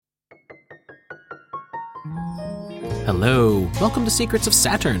Hello, welcome to Secrets of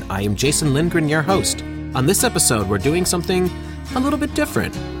Saturn. I am Jason Lindgren, your host. On this episode, we're doing something a little bit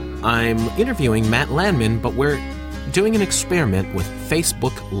different. I'm interviewing Matt Landman, but we're doing an experiment with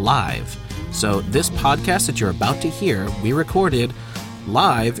Facebook Live. So this podcast that you're about to hear, we recorded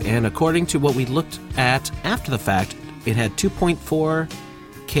live, and according to what we looked at after the fact, it had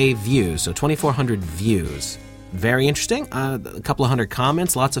 2.4K views, so 2,400 views. Very interesting. A couple of hundred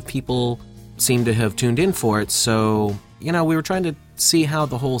comments. Lots of people seem to have tuned in for it. So, we were trying to see how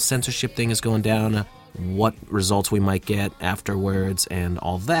the whole censorship thing is going down, what results we might get afterwards, and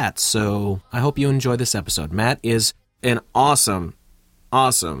all that. So I hope you enjoy this episode. Matt is an awesome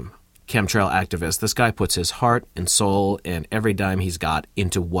chemtrail activist. This guy puts his heart and soul and every dime he's got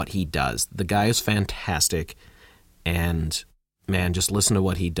into what he does. The guy is fantastic. And, man, just listen to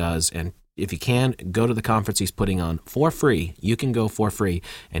what he does. And if you can, go to the conference he's putting on for free. You can go for free.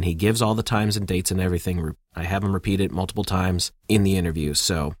 And he gives all the times and dates and everything. I have him repeat it multiple times in the interview.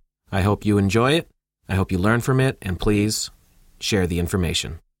 So I hope you enjoy it. I hope you learn from it. And please share the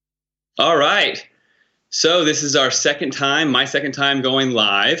information. All right. So this is my second time going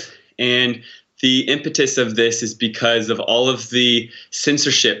live. And the impetus of this is because of all of the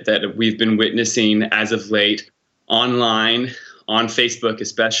censorship that we've been witnessing as of late, online, on Facebook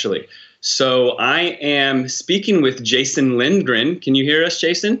especially. So I am speaking with Jason Lindgren. Can you hear us,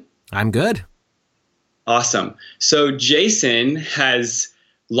 Jason? I'm good. Awesome. So Jason has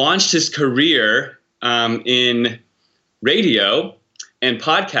launched his career in radio and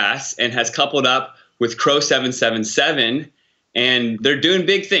podcasts and has coupled up with Crow 777, and they're doing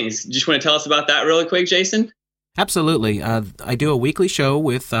big things. You just want to tell us about that really quick, Jason? Absolutely. I do a weekly show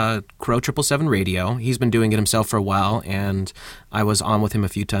with Crow 777 Radio. He's been doing it himself for a while, and I was on with him a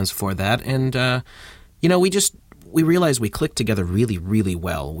few times before that. And, we realized we clicked together really, really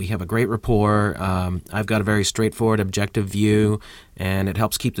well. We have a great rapport. I've got a very straightforward, objective view, and it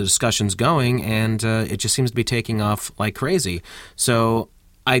helps keep the discussions going, and it just seems to be taking off like crazy. So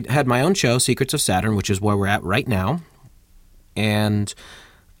I had my own show, Secrets of Saturn, which is where we're at right now, and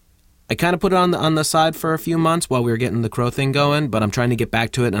I kind of put it on the side for a few months while we were getting the Crow thing going, but I'm trying to get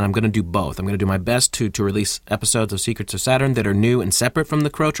back to it, and I'm going to do both. I'm going to do my best to release episodes of Secrets of Saturn that are new and separate from the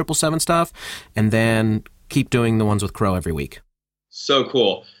Crow 777 stuff, and then keep doing the ones with Crow every week. So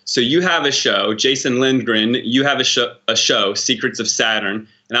cool. So you have a show, Jason Lindgren, you have a show, Secrets of Saturn,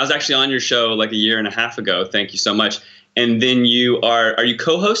 and I was actually on your show like a year and a half ago. Thank you so much. And then are you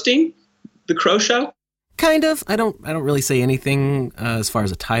co-hosting the Crow show? Kind of. I don't really say anything as far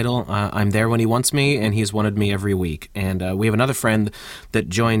as a title. I'm there when he wants me, and he's wanted me every week. And we have another friend that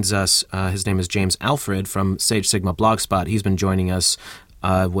joins us. His name is James Alfred from Sage Sigma Blogspot. He's been joining us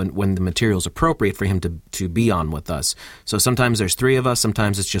when the material's appropriate for him to be on with us. So sometimes there's three of us.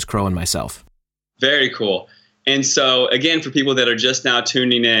 Sometimes it's just Crow and myself. Very cool. And so, again, for people that are just now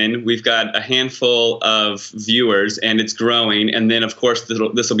tuning in, we've got a handful of viewers, and it's growing. And then, of course,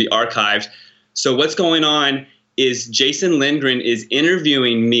 this will be archived. So what's going on is Jason Lindgren is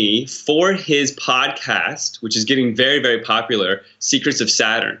interviewing me for his podcast, which is getting very, very popular, Secrets of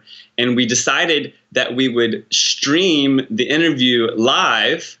Saturn. And we decided that we would stream the interview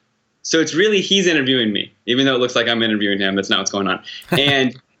live. So it's really he's interviewing me, even though it looks like I'm interviewing him. That's not what's going on.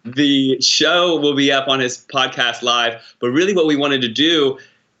 And the show will be up on his podcast live. But really what we wanted to do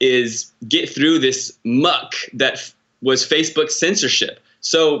is get through this muck that was Facebook censorship.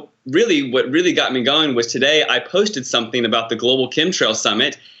 So really, what really got me going was today I posted something about the Global Chemtrail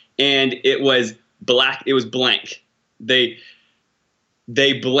Summit, and it was black. It was blank. They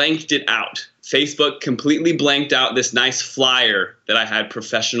blanked it out. Facebook completely blanked out this nice flyer that I had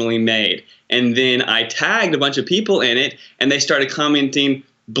professionally made. And then I tagged a bunch of people in it, and they started commenting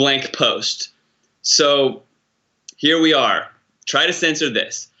blank post. So here we are. Try to censor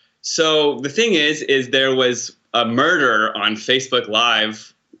this. So the thing is there was a murder on Facebook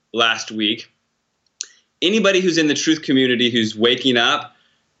Live last week. Anybody who's in the truth community who's waking up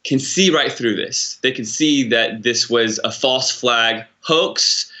can see right through this. They can see that this was a false flag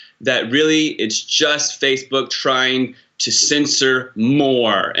hoax, that really it's just Facebook trying to censor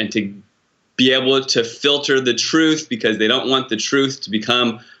more and to be able to filter the truth because they don't want the truth to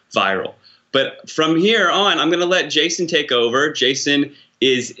become viral. But from here on, I'm going to let Jason take over. Jason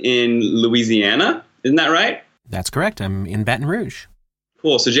is in Louisiana. Isn't that right? That's correct. I'm in Baton Rouge.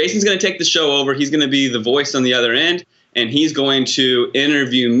 Cool. So Jason's going to take the show over. He's going to be the voice on the other end, and he's going to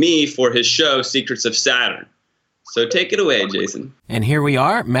interview me for his show, Secrets of Saturn. So take it away, Jason. And here we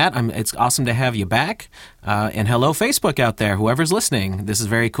are. Matt, it's awesome to have you back. And hello, Facebook out there, whoever's listening. This is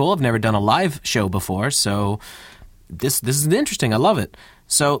very cool. I've never done a live show before, so this is interesting. I love it.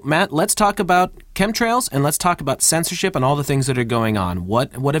 So, Matt, let's talk about chemtrails and let's talk about censorship and all the things that are going on.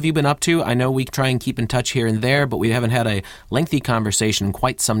 What have you been up to? I know we try and keep in touch here and there, but we haven't had a lengthy conversation in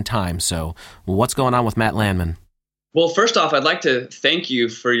quite some time. So, what's going on with Matt Landman? Well, first off, I'd like to thank you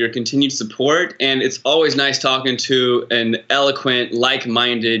for your continued support, and it's always nice talking to an eloquent,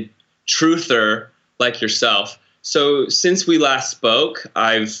 like-minded truther like yourself. So since we last spoke,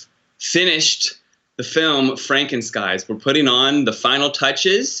 I've finished the film Frankenskies. We're putting on the final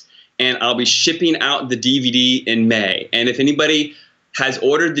touches, and I'll be shipping out the DVD in May. And if anybody has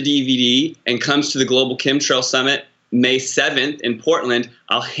ordered the DVD and comes to the Global Chemtrail Summit May 7th in Portland,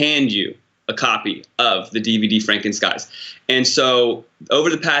 I'll hand you a copy of the DVD Frankenskies. And so over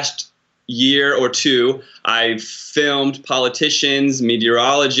the past year or two, I've filmed politicians,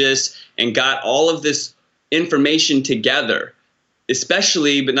 meteorologists, and got all of this information together,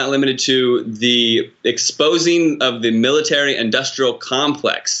 especially but not limited to the exposing of the military-industrial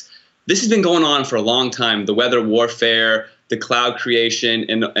complex. This has been going on for a long time, the weather warfare, the cloud creation,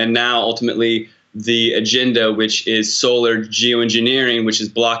 and now ultimately the agenda, which is solar geoengineering, which is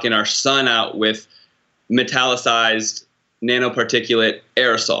blocking our sun out with metallicized nanoparticulate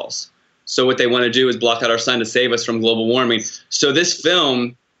aerosols. So what they want to do is block out our sun to save us from global warming. So this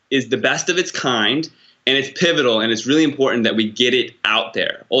film is the best of its kind, and it's pivotal, and it's really important that we get it out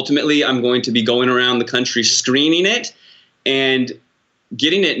there. Ultimately, I'm going to be going around the country screening it and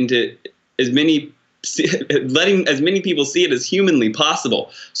getting it into letting as many people see it as humanly possible.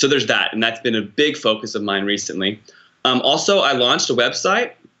 So there's that, and that's been a big focus of mine recently. Also, I launched a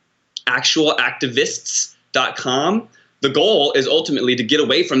website, actualactivists.com. The goal is ultimately to get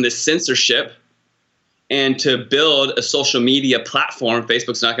away from this censorship and to build a social media platform,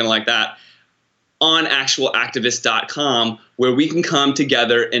 Facebook's not going to like that, on actualactivist.com, where we can come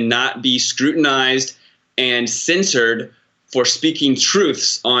together and not be scrutinized and censored for speaking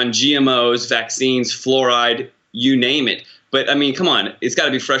truths on GMOs, vaccines, fluoride, you name it. But I mean, come on, it's got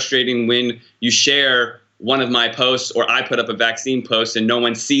to be frustrating when you share one of my posts, or I put up a vaccine post and no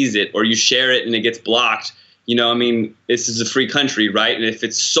one sees it, or you share it and it gets blocked. You know, I mean, this is a free country, right? And if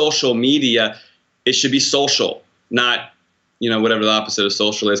it's social media, it should be social, not, you know, whatever the opposite of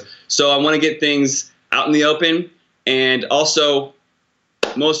social is. So I want to get things out in the open. And also,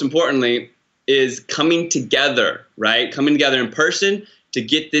 most importantly, is coming together, right? Coming together in person to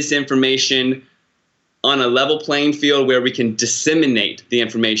get this information on a level playing field where we can disseminate the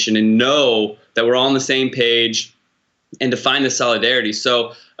information and know that we're all on the same page and to find the solidarity.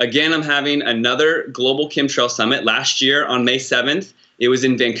 So again, I'm having another Global Chemtrail Summit last year on May 7th. It was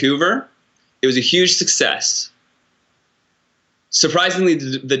in Vancouver. It was a huge success. Surprisingly,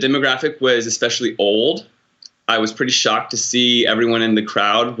 the demographic was especially old. I was pretty shocked to see everyone in the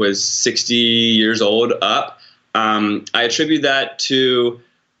crowd was 60 years old up. I attribute that to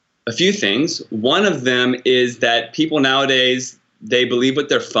a few things. One of them is that people nowadays, they believe what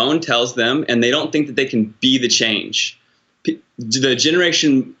their phone tells them, and they don't think that they can be the change. The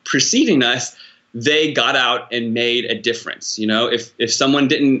generation preceding us, they got out and made a difference. You know, if someone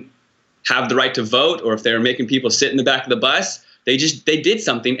didn't have the right to vote, or if they were making people sit in the back of the bus, they did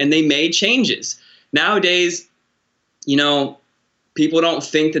something and they made changes. Nowadays, you know, people don't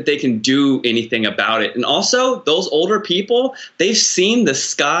think that they can do anything about it. And also, those older people, they've seen the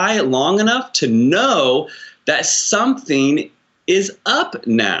sky long enough to know that something is up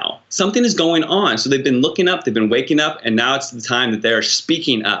now. Something is going on. So they've been looking up, they've been waking up, and now it's the time that they're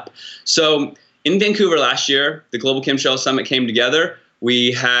speaking up. So in Vancouver last year, the Global Chemtrail Summit came together.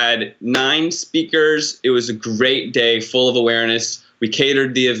 We had 9 speakers. It was a great day, full of awareness. We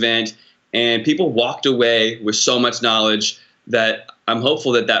catered the event, and people walked away with so much knowledge that I'm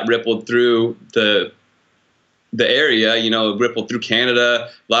hopeful that that rippled through the area, you know, rippled through Canada.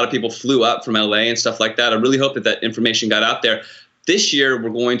 A lot of people flew up from LA and stuff like that. I really hope that that information got out there. This year,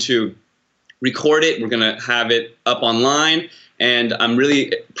 we're going to record it. We're going to have it up online, and I'm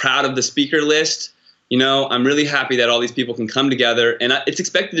really proud of the speaker list. You know, I'm really happy that all these people can come together, and it's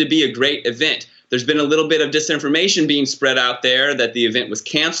expected to be a great event. There's been a little bit of disinformation being spread out there that the event was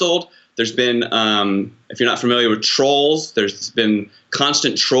canceled. There's been, if you're not familiar with trolls, there's been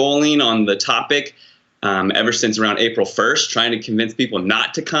constant trolling on the topic ever since around April 1st, trying to convince people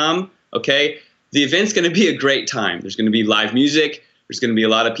not to come, okay? The event's going to be a great time. There's going to be live music. There's going to be a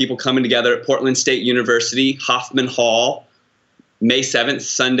lot of people coming together at Portland State University, Hoffman Hall, May 7th,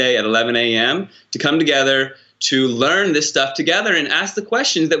 Sunday at 11 a.m., to come together to learn this stuff together and ask the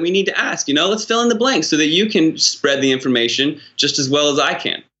questions that we need to ask. You know, let's fill in the blanks so that you can spread the information just as well as I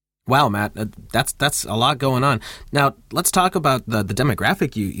can. Wow, Matt, that's a lot going on. Now, let's talk about the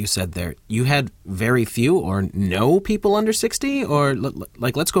demographic you said there. You had very few or no people under 60, or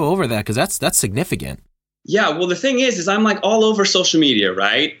like let's go over that, because that's significant. Yeah, well, the thing is I'm like all over social media,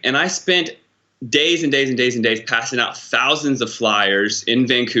 right? And I spent days and days and days and days passing out thousands of flyers in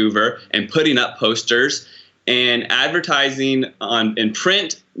Vancouver and putting up posters and advertising in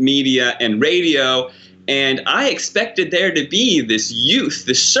print media and radio. And I expected there to be this youth,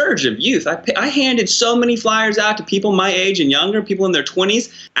 this surge of youth. I handed so many flyers out to people my age and younger, people in their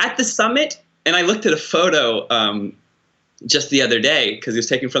 20s at the summit. And I looked at a photo just the other day because it was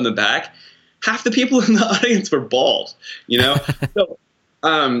taken from the back. Half the people in the audience were bald, So,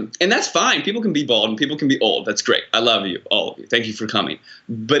 and that's fine. People can be bald and people can be old. That's great. I love you, all of you. Thank you for coming.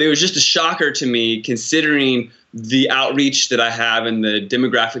 But it was just a shocker to me, considering the outreach that I have and the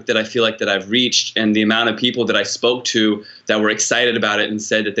demographic that I feel like that I've reached, and the amount of people that I spoke to that were excited about it and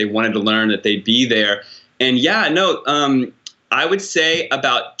said that they wanted to learn, that they'd be there. And I would say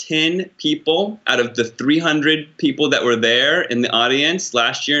about 10 people out of the 300 people that were there in the audience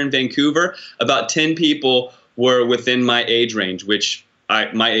last year in Vancouver, about 10 people were within my age range, which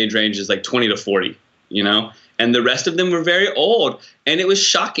my age range is like 20 to 40, and the rest of them were very old. And it was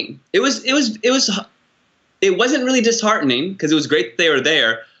shocking. It wasn't really disheartening because it was great that they were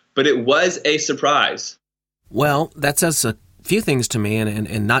there, but it was a surprise. Well, that says a few things to me,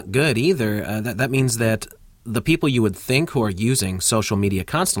 and not good either. That means that the people you would think who are using social media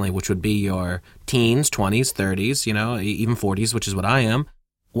constantly, which would be your teens, 20s, 30s, even 40s, which is what I am,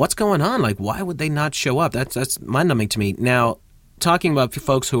 what's going on? Like, why would they not show up? That's mind-numbing to me. Now, talking about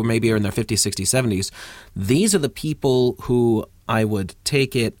folks who maybe are in their 50s, 60s, 70s, these are the people who I would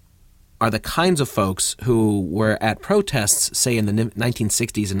take it are the kinds of folks who were at protests, say, in the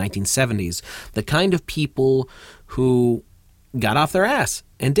 1960s and 1970s, the kind of people who got off their ass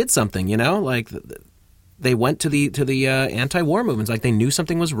and did something, like they went to the anti-war movements, like they knew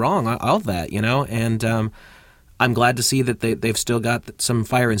something was wrong, all of that, and I'm glad to see that they've still got some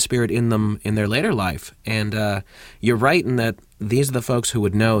fire and spirit in them in their later life. And you're right in that these are the folks who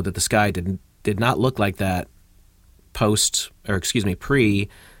would know that the sky did not look like that pre,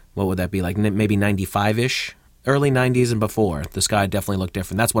 what would that be, like maybe 95-ish, early 90s and before. The sky definitely looked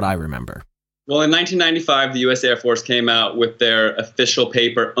different. That's what I remember. Well, in 1995, the U.S. Air Force came out with their official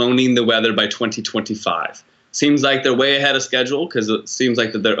paper, Owning the Weather by 2025. Seems like they're way ahead of schedule because it seems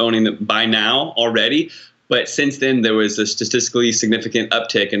like that they're owning it by now already. But since then, there was a statistically significant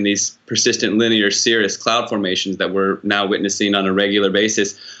uptick in these persistent linear cirrus cloud formations that we're now witnessing on a regular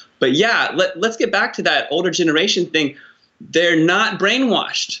basis. But yeah, let's get back to that older generation thing. They're not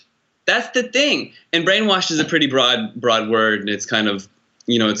brainwashed. That's the thing. And brainwashed is a pretty broad word, and it's kind of,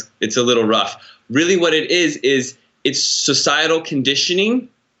 it's a little rough. Really what it is it's societal conditioning.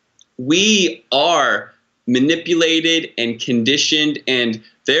 We are manipulated and conditioned, and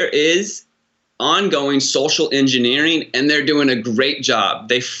there is ongoing social engineering, and they're doing a great job.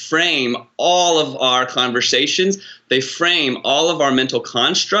 They frame all of our conversations. They frame all of our mental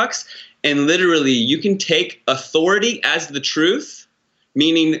constructs, and literally you can take authority as the truth,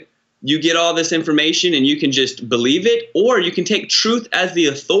 meaning you get all this information and you can just believe it, or you can take truth as the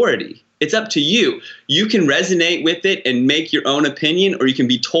authority. It's up to you. You can resonate with it and make your own opinion, or you can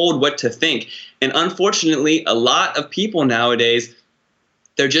be told what to think. And unfortunately, a lot of people nowadays,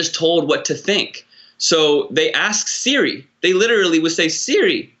 they're just told what to think. So they ask Siri. They literally would say,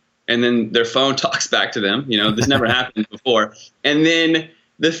 Siri, and then their phone talks back to them. This never happened before. And then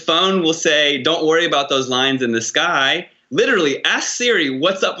the phone will say, don't worry about those lines in the sky. Literally, ask Siri,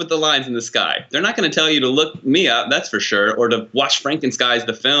 what's up with the lines in the sky? They're not going to tell you to look me up, that's for sure, or to watch Frankenstein's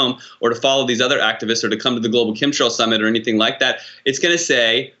the film, or to follow these other activists, or to come to the Global Chemtrail Summit or anything like that. It's going to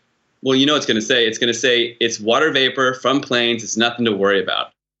say, well, it's going to say, it's water vapor from planes. It's nothing to worry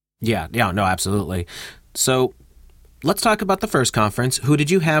about. Yeah, no, absolutely. So let's talk about the first conference. Who did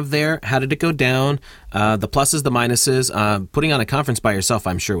you have there? How did it go down? The pluses, the minuses. Putting on a conference by yourself,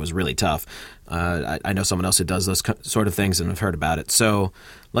 I'm sure, was really tough. I know someone else who does those sort of things and have heard about it. So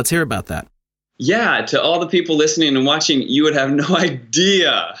let's hear about that. Yeah, to all the people listening and watching, you would have no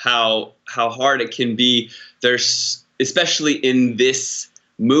idea how hard it can be. There's, especially in this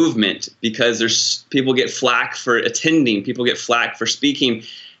movement, because there's people get flack for attending, people get flack for speaking,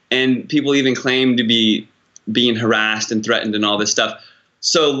 and people even claim to be being harassed and threatened and all this stuff.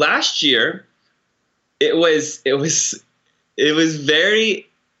 So last year, it was very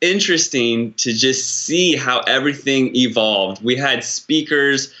interesting to just see how everything evolved. We had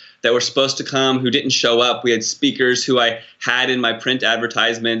speakers that were supposed to come who didn't show up. We had speakers who I had in my print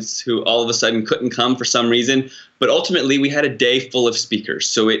advertisements who all of a sudden couldn't come for some reason. But ultimately, we had a day full of speakers,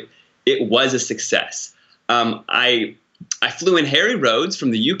 so it was a success. I flew in Harry Rhodes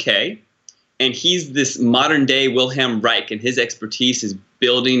from the UK, and he's this modern-day Wilhelm Reich, and his expertise is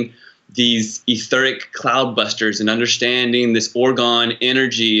building these etheric cloud busters and understanding this orgone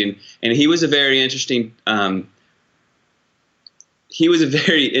energy, and he was a very interesting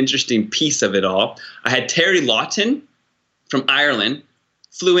piece of it all. I had Terry Lawton from Ireland,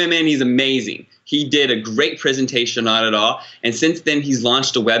 flew him in. He's amazing. He did a great presentation on it all, and since then he's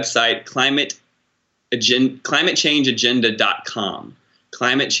launched a website, climatechangeagenda.com.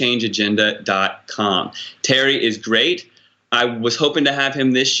 climatechangeagenda.com. Terry is great. I was hoping to have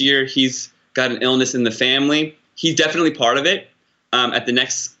him this year. He's got an illness in the family. He's definitely part of it. At the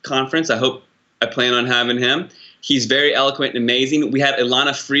next conference, I plan on having him. He's very eloquent and amazing. We had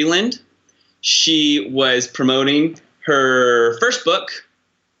Ilana Freeland. She was promoting her first book,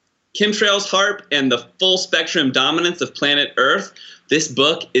 Chemtrails, HARP, and the Full Spectrum Dominance of Planet Earth. This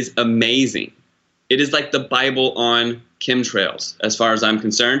book is amazing. It is like the Bible on chemtrails, as far as I'm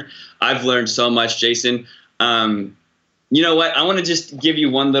concerned. I've learned so much, Jason. You know what? I want to just give you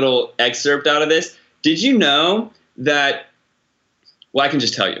one little excerpt out of this. Did you know that, well, I can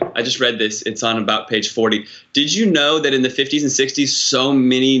just tell you. I just read this. It's on about page 40. Did you know that in the 50s and 60s, so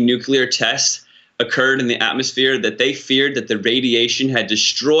many nuclear tests occurred in the atmosphere that they feared that the radiation had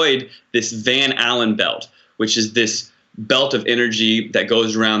destroyed this Van Allen belt, which is this belt of energy that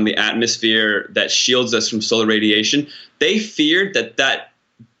goes around the atmosphere that shields us from solar radiation? They feared that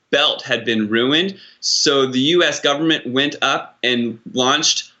belt had been ruined, so the U.S. government went up and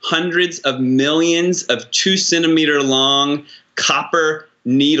launched hundreds of millions of 2-centimeter long copper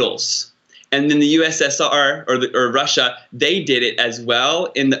needles. And then the USSR or Russia, they did it as well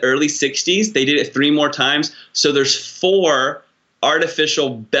in the early 60s. They did it 3 more times. So there's 4 artificial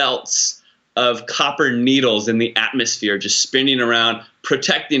belts of copper needles in the atmosphere just spinning around,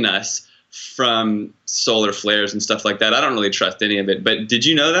 protecting us from solar flares and stuff like that. I don't really trust any of it, but did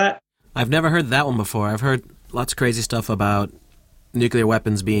you know that? I've never heard that one before. I've heard lots of crazy stuff about nuclear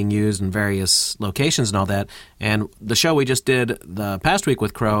weapons being used in various locations and all that. And the show we just did the past week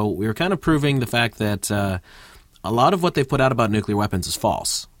with Crow, we were kind of proving the fact that a lot of what they've put out about nuclear weapons is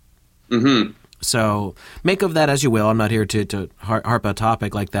false. Mm-hmm. So make of that as you will. I'm not here to harp a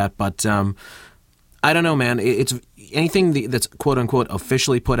topic like that, but I don't know, man. It's anything that's quote-unquote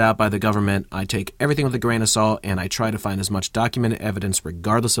officially put out by the government, I take everything with a grain of salt, and I try to find as much documented evidence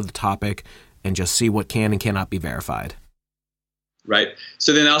regardless of the topic and just see what can and cannot be verified. Right.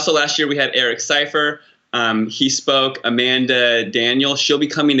 So then also last year we had Eric Seifer. He spoke. Amanda Daniel, she'll be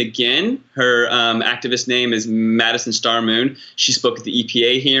coming again. Her activist name is Madison Star Moon. She spoke at the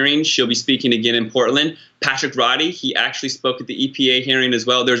EPA hearing. She'll be speaking again in Portland. Patrick Roddy, he actually spoke at the EPA hearing as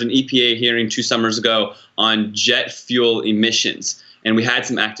well. There's an EPA hearing 2 summers ago on jet fuel emissions. And we had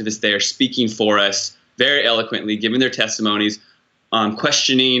some activists there speaking for us very eloquently, giving their testimonies,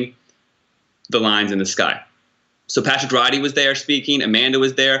 questioning the lines in the sky. So Patrick Roddy was there speaking. Amanda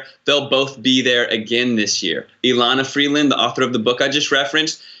was there. They'll both be there again this year. Ilana Freeland, the author of the book I just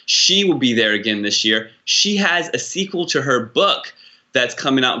referenced, she will be there again this year. She has a sequel to her book that's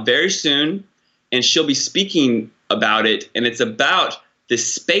coming out very soon, and she'll be speaking about it, and it's about the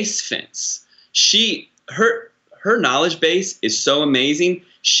space fence. Her knowledge base is so amazing.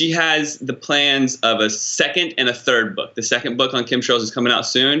 She has the plans of a second and a third book. The second book on chemtrails is coming out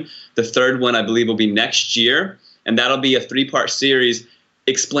soon. The third one, I believe, will be next year. And that'll be a 3-part series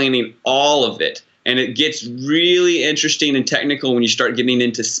explaining all of it. And it gets really interesting and technical when you start getting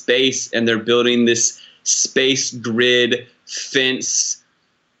into space and they're building this space grid fence.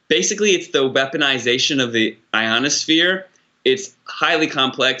 Basically, it's the weaponization of the ionosphere. It's highly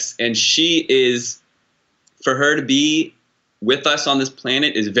complex, and for her to be with us on this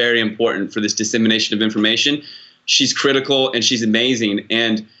planet is very important for this dissemination of information. She's critical and she's amazing.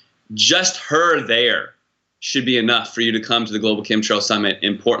 And just her there should be enough for you to come to the Global Chemtrail Summit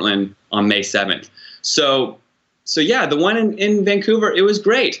in Portland on May 7th. So yeah, the one in Vancouver, it was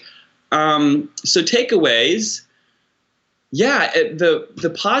great. So takeaways, yeah,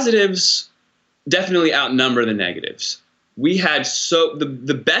 the positives definitely outnumber the negatives. We had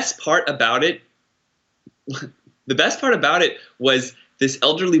the best part about it. The best part about it was this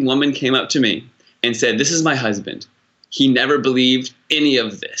elderly woman came up to me and said, "This is my husband. He never believed any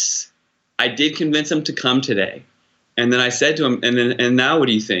of this. I did convince him to come today." And then I said to him, and now what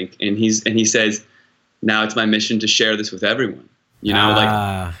do you think? And he says, "Now it's my mission to share this with everyone."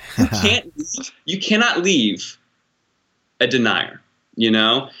 Like you cannot leave a denier.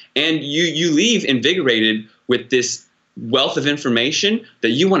 and you leave invigorated with this wealth of information that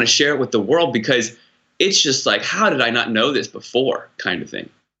you want to share it with the world, because it's just like, how did I not know this before, kind of thing.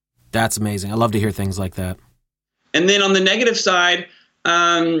 That's amazing. I love to hear things like that. And then on the negative side,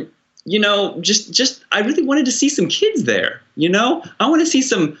 just I really wanted to see some kids there. I want to see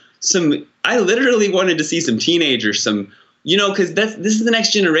some. I literally wanted to see some teenagers, because this is the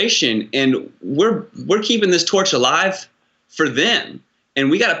next generation, and we're keeping this torch alive for them, and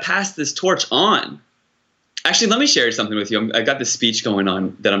we got to pass this torch on. Actually, let me share something with you. I got this speech going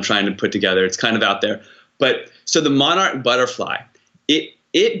on that I'm trying to put together. It's kind of out there, but so the monarch butterfly,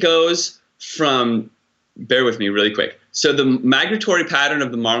 it goes from. Bear with me really quick. So the migratory pattern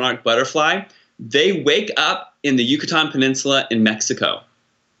of the monarch butterfly, they wake up in the Yucatan Peninsula in Mexico.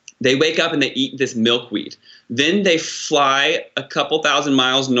 They wake up and they eat this milkweed. Then they fly a couple thousand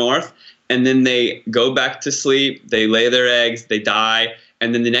miles north, and then they go back to sleep. They lay their eggs, they die,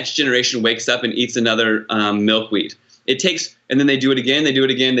 and then the next generation wakes up and eats another milkweed. And then they do it again, they do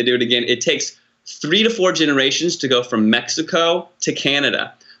it again, they do it again. It takes 3 to 4 generations to go from Mexico to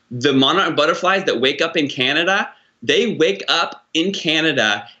Canada. The monarch butterflies that wake up in Canada, they wake up in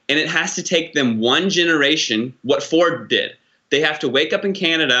Canada, and it has to take them 1 generation, what Ford did. They have to wake up in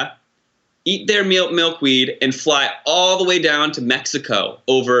Canada, eat their milkweed, and fly all the way down to Mexico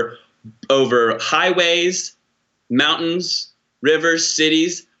over highways, mountains, rivers,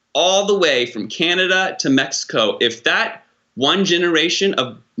 cities, all the way from Canada to Mexico. If that 1 generation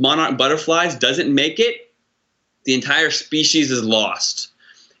of monarch butterflies doesn't make it, the entire species is lost.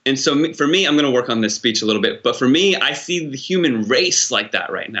 And so for me, I'm going to work on this speech a little bit, but for me, I see the human race like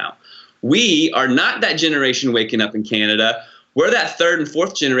that right now. We are not that generation waking up in Canada. We're that 3rd and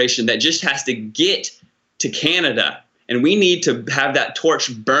 4th generation that just has to get to Canada, and we need to have that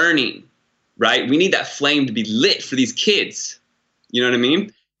torch burning, right? We need that flame to be lit for these kids. You know what I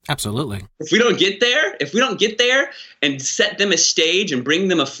mean? Absolutely. If we don't get there and set them a stage and bring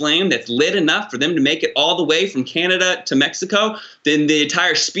them a flame that's lit enough for them to make it all the way from Canada to Mexico, then the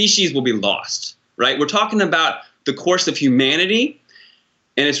entire species will be lost, right? We're talking about the course of humanity,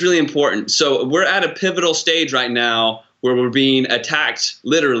 and it's really important. So we're at a pivotal stage right now where we're being attacked,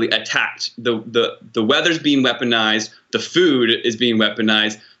 literally attacked. The weather's being weaponized. The food is being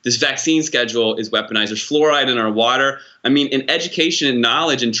weaponized. This vaccine schedule is weaponized. There's fluoride in our water. I mean, and education and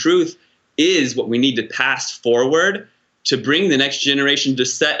knowledge and truth is what we need to pass forward to bring the next generation, to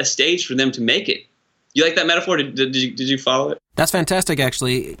set a stage for them to make it. You like that metaphor? Did you follow it? That's fantastic,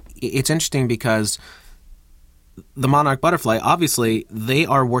 actually. It's interesting because the monarch butterfly, obviously, they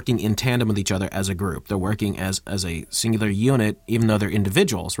are working in tandem with each other as a group. They're working as a singular unit, even though they're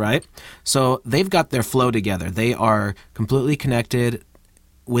individuals, right? So they've got their flow together. They are completely connected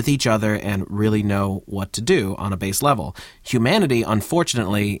with each other and really know what to do on a base level. Humanity,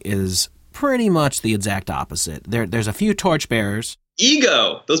 unfortunately, is pretty much the exact opposite. There's a few torchbearers.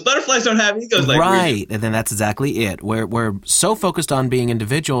 Ego. Those butterflies don't have egos like right, and then that's exactly it. We're so focused on being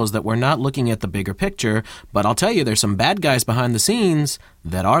individuals that we're not looking at the bigger picture, but I'll tell you, there's some bad guys behind the scenes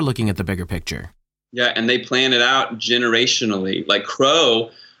that are looking at the bigger picture. Yeah, and they plan it out generationally. Like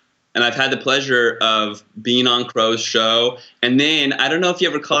Crow, and I've had the pleasure of being on Crow's show. And then, I don't know if you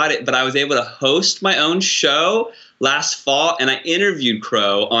ever caught it, but I was able to host my own show last fall, and I interviewed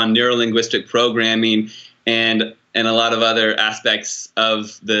Crow on neurolinguistic programming and a lot of other aspects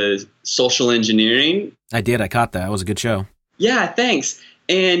of the social engineering. I did. I caught that. It was a good show. Yeah, thanks.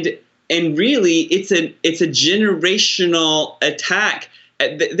 And really, it's a generational attack.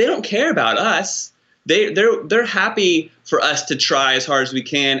 They don't care about us. They're happy for us to try as hard as we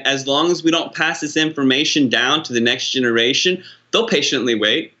can. As long as we don't pass this information down to the next generation, they'll patiently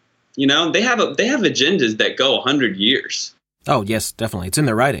wait. You know, they have agendas that go 100 years. Oh, yes, definitely. It's in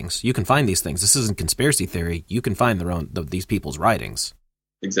their writings. You can find these things. This isn't conspiracy theory. You can find these people's writings.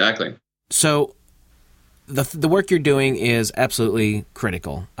 Exactly. So the work you're doing is absolutely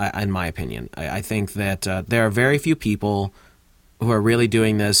critical, in my opinion. I think that there are very few people who are really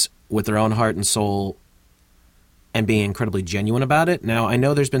doing this with their own heart and soul and being incredibly genuine about it. Now, I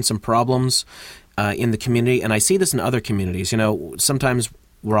know there's been some problems in the community, and I see this in other communities. You know, sometimes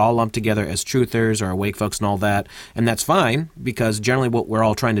we're all lumped together as truthers or awake folks and all that, and that's fine, because generally what we're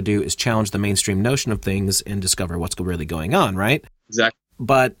all trying to do is challenge the mainstream notion of things and discover what's really going on, right? Exactly.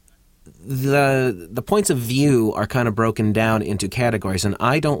 But the points of view are kind of broken down into categories, and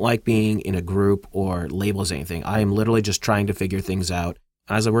I don't like being in a group or labels anything. I am literally just trying to figure things out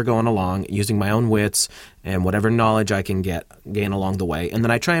as we're going along, using my own wits and whatever knowledge I can gain along the way. And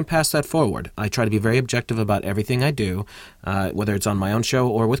then I try and pass that forward. I try to be very objective about everything I do, whether it's on my own show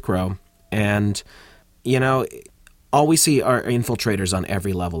or with Crow. And, you know, all we see are infiltrators on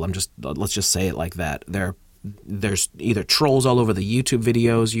every level. Let's just say it like that. There's either trolls all over the YouTube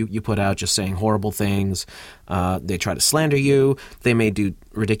videos you put out just saying horrible things. They try to slander you. They may do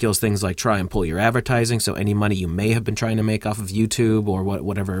ridiculous things like try and pull your advertising, so any money you may have been trying to make off of YouTube or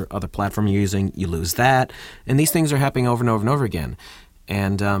whatever other platform you're using, you lose that. And these things are happening over and over and over again.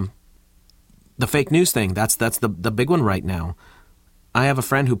 And the fake news thing, that's the big one right now. I have a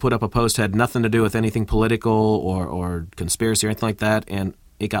friend who put up a post had nothing to do with anything political or conspiracy or anything like that, and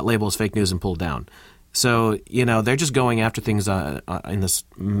it got labeled as fake news and pulled down. So, they're just going after things in this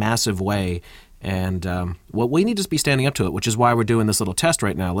massive way, and we need to be standing up to it, which is why we're doing this little test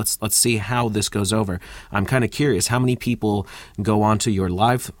right now. Let's see how this goes over. I'm kind of curious how many people go onto your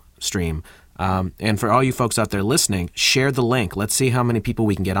live stream. And for all you folks out there listening, share the link. Let's see how many people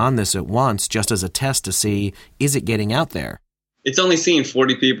we can get on this at once, just as a test to see, is it getting out there? It's only seeing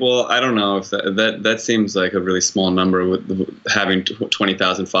 40 people. I don't know if that seems like a really small number with having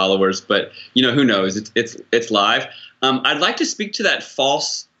 20,000 followers, but who knows? It's live. I'd like to speak to that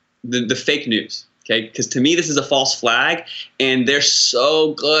the fake news. Okay, because to me this is a false flag, and they're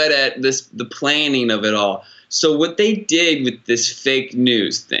so good at the planning of it all. So what they did with this fake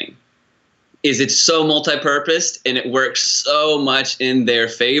news thing is it's so multi-purposed and it works so much in their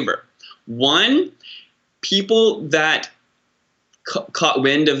favor. One, people that caught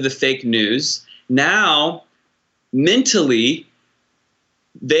wind of the fake news, now mentally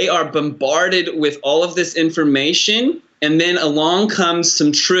they are bombarded with all of this information, and then along comes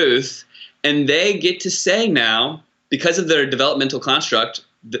some truth, and they get to say now, because of their developmental construct,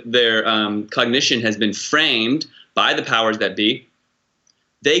 their cognition has been framed by the powers that be.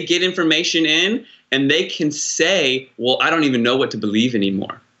 They get information in and they can say, well, I don't even know what to believe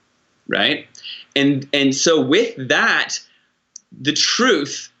anymore, right? And so with that, the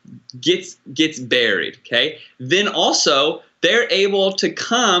truth gets buried, okay? Then also, they're able to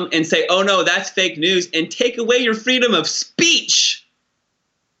come and say, oh no, that's fake news, and take away your freedom of speech.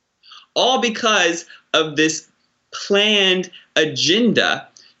 All because of this planned agenda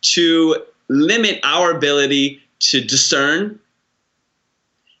to limit our ability to discern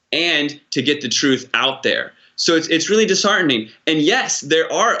and to get the truth out there. So it's really disheartening. And yes,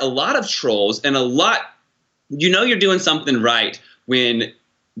 there are a lot of trolls and you're doing something right when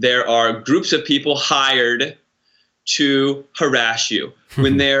there are groups of people hired to harass you,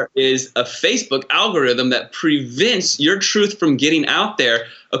 when there is a Facebook algorithm that prevents your truth from getting out there.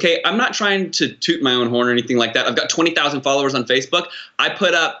 Okay, I'm not trying to toot my own horn or anything like that. I've got 20,000 followers on Facebook. I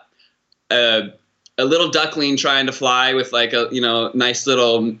put up a little duckling trying to fly with like a nice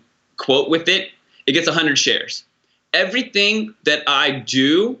little quote with it. It gets 100 shares. Everything that I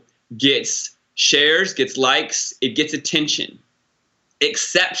do gets shares, gets likes, it gets attention,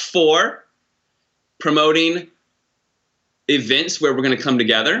 except for promoting events where we're going to come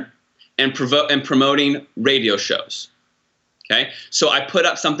together and promoting radio shows. Okay, so I put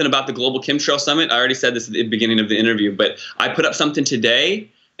up something about the Global Chemtrail Summit. I already said this at the beginning of the interview, but I put up something today,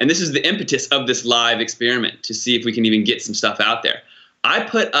 and this is the impetus of this live experiment to see if we can even get some stuff out there. I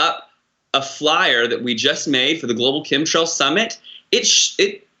put up a flyer that we just made for the Global Chemtrail Summit. It's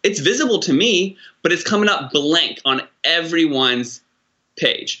visible to me, but it's coming up blank on everyone's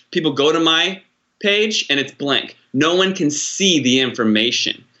page. People go to my page and it's blank. No one can see the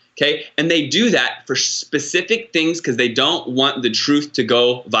information. Okay, and they do that for specific things because they don't want the truth to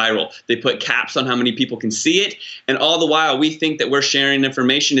go viral. They put caps on how many people can see it, and all the while we think that we're sharing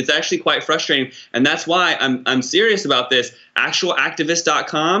information. It's actually quite frustrating, and that's why I'm serious about this.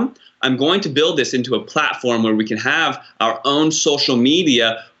 Actualactivist.com, I'm going to build this into a platform where we can have our own social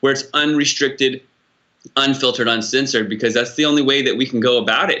media where it's unrestricted, unfiltered, uncensored, because that's the only way that we can go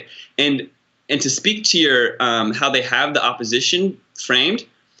about it. And to speak to your how they have the opposition framed,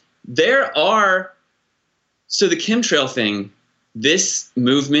 so the chemtrail thing, this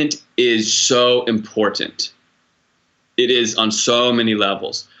movement is so important. It is on so many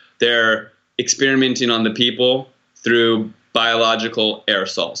levels. They're experimenting on the people through biological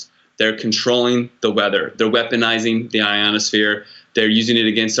aerosols. They're controlling the weather. They're weaponizing the ionosphere. They're using it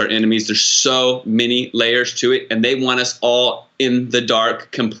against our enemies. There's so many layers to it, and they want us all in the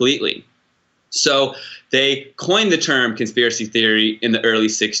dark completely. So they coined the term conspiracy theory in the early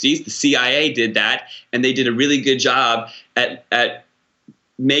 60s. The CIA did that, and they did a really good job at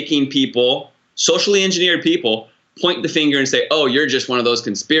making people, socially engineered people, point the finger and say, oh, you're just one of those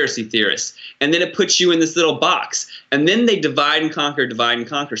conspiracy theorists. And then it puts you in this little box. And then they divide and conquer, divide and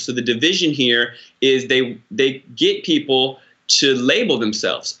conquer. So the division here is they get people to label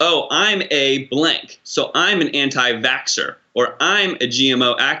themselves. Oh, I'm a blank, so I'm an anti-vaxxer, or I'm a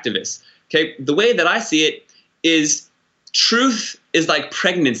GMO activist. Okay, the way that I see it is truth is like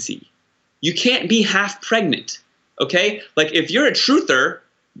pregnancy. You can't be half pregnant, okay? Like if you're a truther,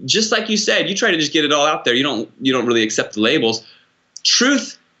 just like you said, you try to just get it all out there. You don't really accept the labels.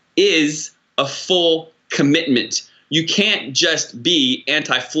 Truth is a full commitment. You can't just be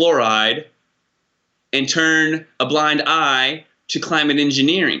anti-fluoride and turn a blind eye to climate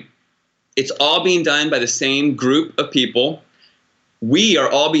engineering. It's all being done by the same group of people. We are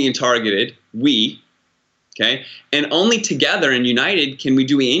all being targeted, okay? And only together and united can we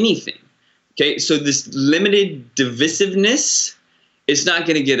do anything, okay? So this limited divisiveness is not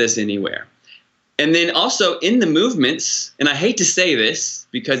going to get us anywhere. And then also in the movements, and I hate to say this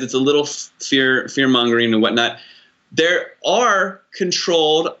because it's a little fear-mongering and whatnot, there are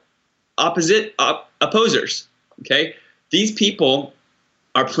controlled opposers, okay? These people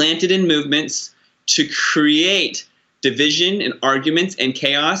are planted in movements to create division and arguments and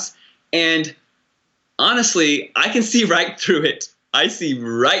chaos. And honestly, I can see right through it. I see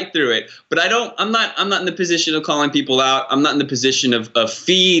right through it. But I'm not in the position of calling people out. I'm not in the position of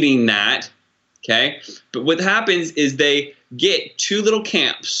feeding that. Okay? But what happens is they get two little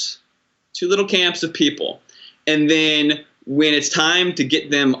camps of people. And then when it's time to get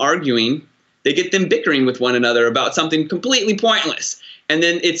them arguing, they get them bickering with one another about something completely pointless. And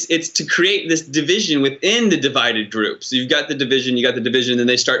then it's to create this division within the divided group. So you've got the division, and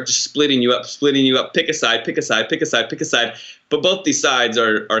they start just splitting you up, pick a side. But both these sides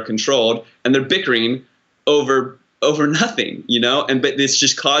are controlled, and they're bickering over nothing, but it's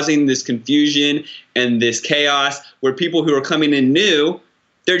just causing this confusion and this chaos where people who are coming in new,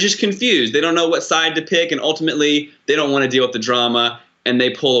 they're just confused. They don't know what side to pick, and ultimately they don't want to deal with the drama, and they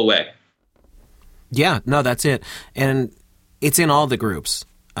pull away. Yeah, no, that's it. And it's in all the groups.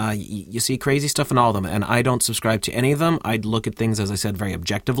 You see crazy stuff in all of them, and I don't subscribe to any of them. I look at things, as I said, very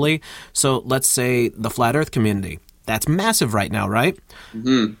objectively. So let's say the Flat Earth community. That's massive right now, right?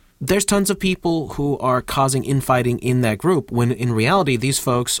 Mm-hmm. There's tons of people who are causing infighting in that group, when in reality these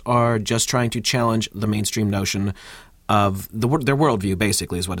folks are just trying to challenge the mainstream notion of their worldview,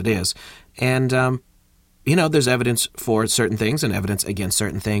 basically, is what it is. And there's evidence for certain things and evidence against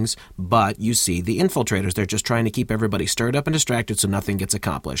certain things, but you see the infiltrators. They're just trying to keep everybody stirred up and distracted so nothing gets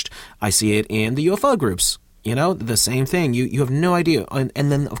accomplished. I see it in the UFO groups. The same thing. You have no idea. And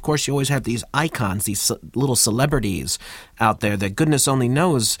then, of course, you always have these icons, these little celebrities out there that goodness only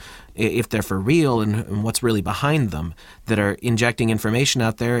knows if they're for real and what's really behind them, that are injecting information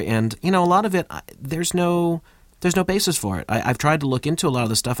out there. And, a lot of it, there's no basis for it. I've tried to look into a lot of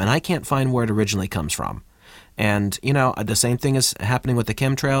this stuff, and I can't find where it originally comes from. And, the same thing is happening with the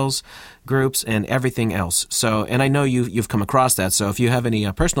chemtrails groups and everything else. So, and I know you've come across that. So if you have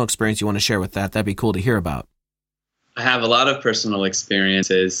any personal experience you want to share with that, that'd be cool to hear about. I have a lot of personal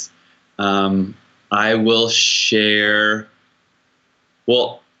experiences. I will share.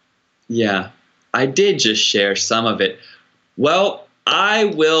 Well, yeah, I did just share some of it. Well, I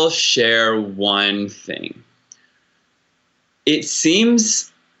will share one thing. It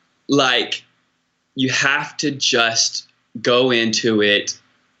seems like you have to just go into it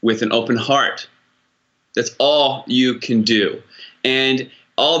with an open heart. That's all you can do. And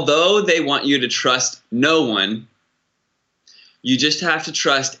although they want you to trust no one, you just have to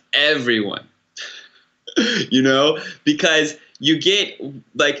trust everyone, because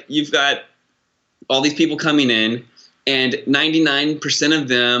you've got all these people coming in, and 99% of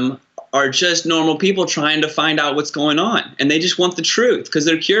them are just normal people trying to find out what's going on. And they just want the truth because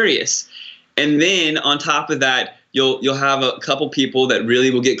they're curious. And then on top of that, you'll have a couple people that really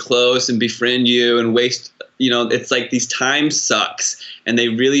will get close and befriend you and waste, it's like these time sucks, and they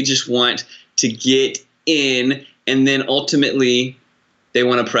really just want to get in. And then ultimately, they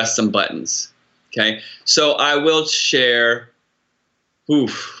want to press some buttons, okay? So I will share.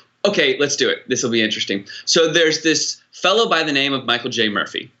 Okay, let's do it. This will be interesting. So there's this fellow by the name of Michael J.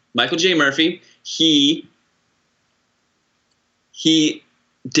 Murphy. Michael J. Murphy, he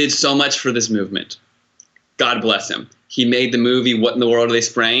did so much for this movement. God bless him. He made the movie What in the World Are They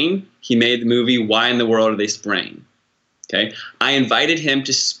Spraying? He made the movie Why in the World Are They Spraying? Okay? I invited him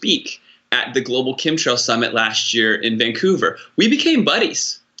to speak at the Global Chemtrail Summit last year in Vancouver. We became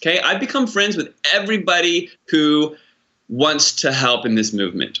buddies. Okay, I've become friends with everybody who wants to help in this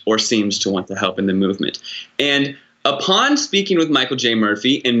movement or seems to want to help in the movement. And upon speaking with Michael J.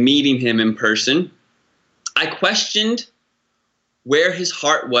 Murphy and meeting him in person, I questioned where his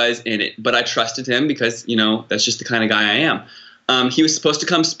heart was in it, but I trusted him because, that's just the kind of guy I am. He was supposed to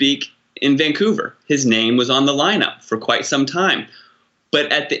come speak in Vancouver. His name was on the lineup for quite some time. But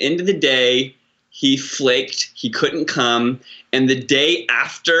at the end of the day, he flaked. He couldn't come. And the day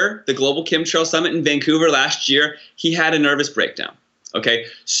after the Global Chemtrail Summit in Vancouver last year, he had a nervous breakdown. Okay,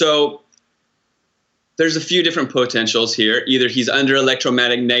 so there's a few different potentials here. Either he's under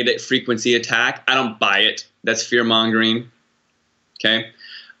electromagnetic frequency attack. I don't buy it. That's fear-mongering. Okay.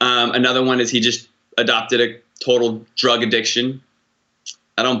 Another one is he just adopted a total drug addiction.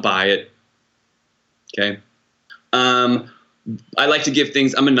 I don't buy it. Okay. I like to give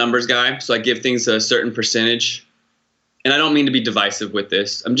things, I'm a numbers guy, so I give things a certain percentage. And I don't mean to be divisive with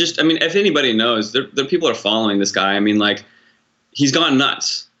this. If anybody knows, there people are following this guy. I mean, like, he's gone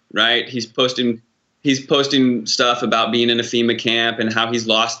nuts, right? He's posting stuff about being in a FEMA camp and how he's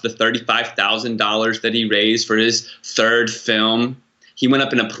lost the $35,000 that he raised for his third film. He went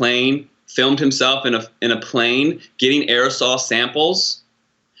up in a plane, filmed himself in a plane, getting aerosol samples.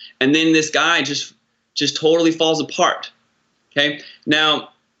 And then this guy just totally falls apart. Okay. Now,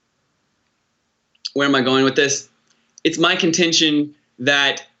 where am I going with this? It's my contention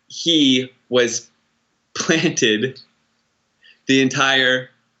that he was planted the entire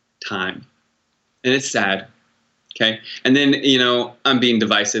time. And it's sad. Okay. And then, I'm being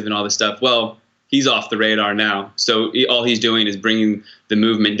divisive and all this stuff. Well, he's off the radar now. So all he's doing is bringing the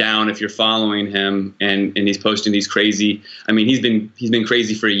movement down if you're following him. And he's posting these crazy, he's been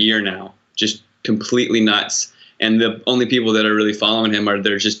crazy for a year now, just completely nuts. And the only people that are really following him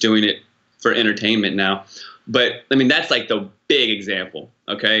they're just doing it for entertainment now. But that's like the big example.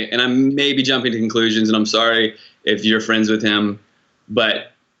 Okay. And I may be jumping to conclusions, and I'm sorry if you're friends with him,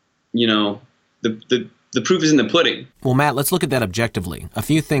 but the proof is in the pudding. Well, Matt, let's look at that objectively. A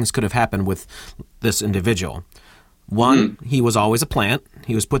few things could have happened with this individual. One, he was always a plant.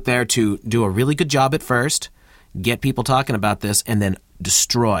 He was put there to do a really good job at first, get people talking about this, and then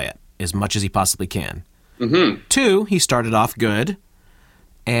destroy it as much as he possibly can. Mm-hmm. Two, he started off good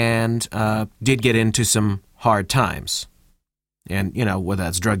and did get into some hard times. And, whether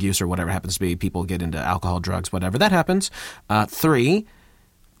that's drug use or whatever happens to be, people get into alcohol, drugs, whatever, that happens. Three,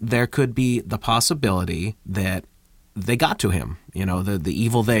 there could be the possibility that they got to him, the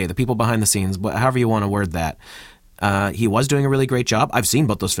evil the people behind the scenes, however you want to word that. He was doing a really great job. I've seen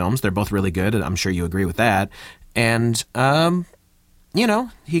both those films. They're both really good, and I'm sure you agree with that. And,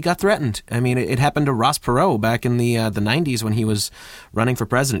 he got threatened. It happened to Ross Perot back in the 90s when he was running for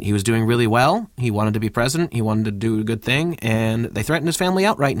president. He was doing really well. He wanted to be president. He wanted to do a good thing, and they threatened his family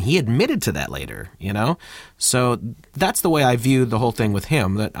outright, and he admitted to that later, So that's the way I view the whole thing with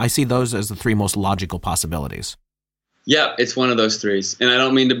him, that I see those as the three most logical possibilities. Yeah, it's one of those threes. And I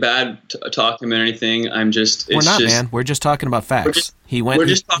don't mean to talk him or anything. Man. We're just talking about facts. We're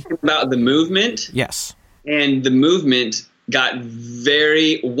just talking about the movement. Yes. And the movement got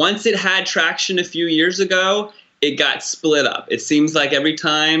once it had traction a few years ago, it got split up. It seems like every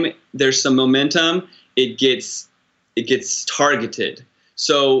time there's some momentum, it gets targeted.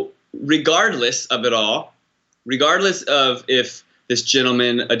 So regardless of it all, regardless of if this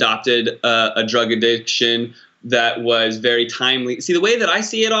gentleman adopted a drug addiction that was very timely. See, the way that I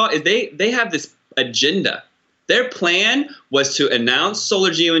see it all is they have this agenda. Their plan was to announce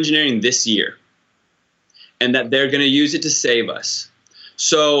solar geoengineering this year, and that they're going to use it to save us.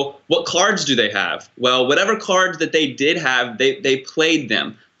 So what cards do they have? Well, whatever cards that they did have, they played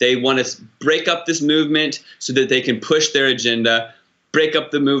them. They want to break up this movement so that they can push their agenda, break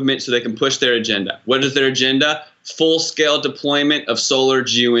up the movement so they can push their agenda. What is their agenda? Full-scale deployment of solar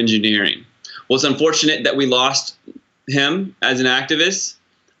geoengineering. Well, it's unfortunate that we lost him as an activist.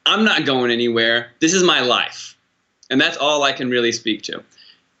 I'm not going anywhere. This is my life. And that's all I can really speak to.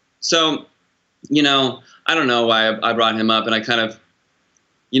 So, I don't know why I brought him up, and I kind of,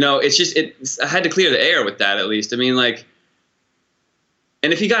 I had to clear the air with that at least. And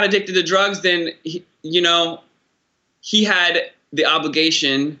if he got addicted to drugs, then, he had the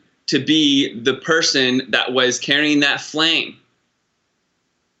obligation to be the person that was carrying that flame.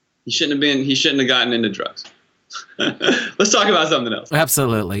 He shouldn't have gotten into drugs. Let's talk about something else.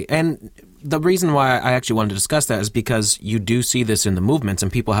 Absolutely. And the reason why I actually wanted to discuss that is because you do see this in the movements,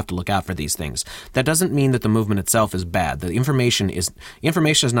 and people have to look out for these things. That doesn't mean that the movement itself is bad. The information is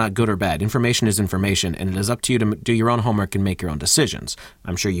not good or bad. Information is information, and it is up to you to do your own homework and make your own decisions.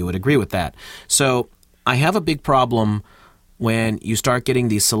 I'm sure you would agree with that. So I have a big problem when you start getting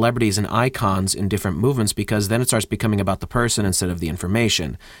these celebrities and icons in different movements, because then it starts becoming about the person instead of the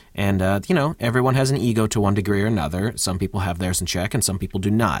information. And, everyone has an ego to one degree or another. Some people have theirs in check and some people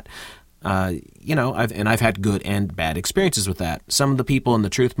do not. I've had good and bad experiences with that. Some of the people in the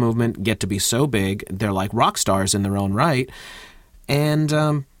truth movement get to be so big, they're like rock stars in their own right. And,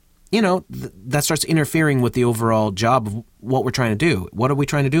 that starts interfering with the overall job of what we're trying to do. What are we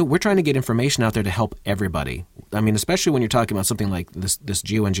trying to do? We're trying to get information out there to help everybody. I mean, especially when you're talking about something like this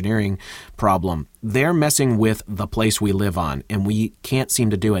geoengineering problem, they're messing with the place we live on, and we can't seem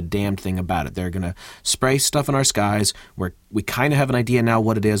to do a damn thing about it. They're going to spray stuff in our skies. We kind of have an idea now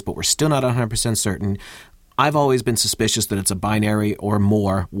what it is, but we're still not 100% certain. I've always been suspicious that it's a binary or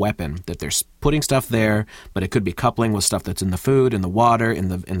more weapon, that they're putting stuff there, but it could be coupling with stuff that's in the food, in the water, in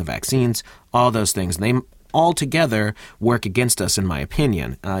the vaccines, all those things. And they all together work against us, in my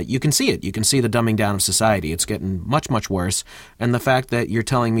opinion. You can see it. You can see the dumbing down of society. It's getting much, much worse. And the fact that you're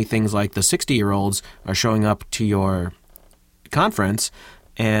telling me things like the 60-year-olds are showing up to your conference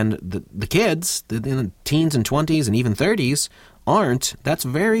and the kids, the teens and 20s and even 30s, aren't, that's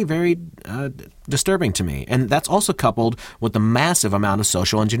very, very disturbing to me. And that's also coupled with the massive amount of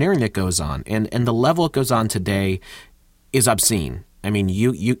social engineering that goes on. And the level it goes on today is obscene. I mean,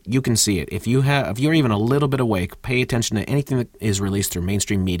 you can see it. If you're even a little bit awake, pay attention to anything that is released through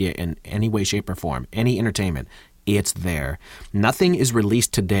mainstream media in any way, shape, or form, any entertainment. It's there. Nothing is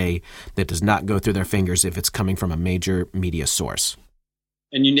released today that does not go through their fingers if it's coming from a major media source.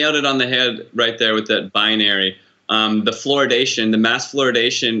 And you nailed it on the head right there with that binary. The fluoridation, the mass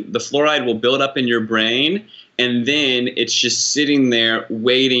fluoridation, the fluoride will build up in your brain, and then it's just sitting there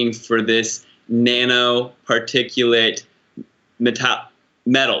waiting for this nanoparticulate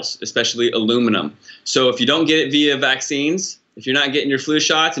metals, especially aluminum. So if you don't get it via vaccines, if you're not getting your flu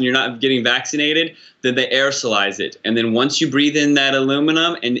shots and you're not getting vaccinated, then they aerosolize it. And then once you breathe in that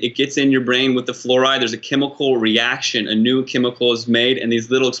aluminum and it gets in your brain with the fluoride, there's a chemical reaction. A new chemical is made, and these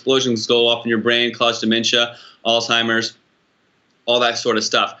little explosions go off in your brain, cause dementia, Alzheimer's, all that sort of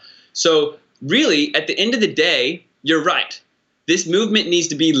stuff. So really, at the end of the day, you're right. This movement needs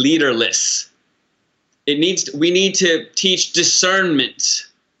to be leaderless. We need to teach discernment,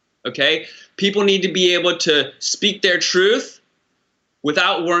 okay? People need to be able to speak their truth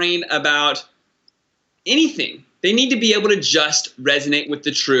without worrying about anything. They need to be able to just resonate with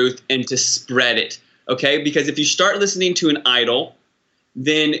the truth and to spread it, okay? Because if you start listening to an idol,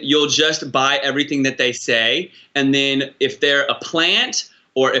 then you'll just buy everything that they say. And then if they're a plant,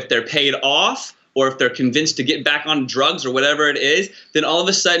 or if they're paid off, or if they're convinced to get back on drugs or whatever it is, then all of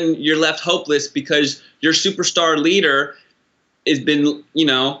a sudden you're left hopeless because your superstar leader is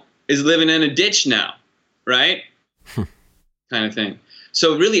living in a ditch now, right? Kind of thing.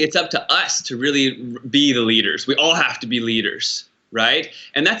 So really it's up to us to really be the leaders. We all have to be leaders, right?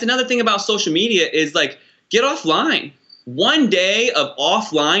 And that's another thing about social media is like, get offline. One day of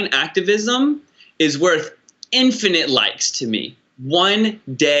offline activism is worth infinite likes to me. One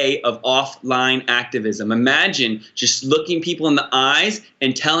day of offline activism. Imagine just looking people in the eyes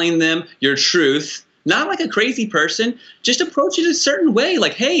and telling them your truth, not like a crazy person, just approach it a certain way.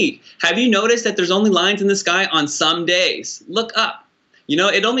 Like, hey, have you noticed that there's only lines in the sky on some days? Look up.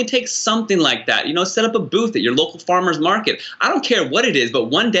 It only takes something like that. Set up a booth at your local farmer's market. I don't care what it is, but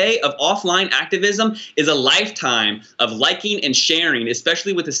one day of offline activism is a lifetime of liking and sharing,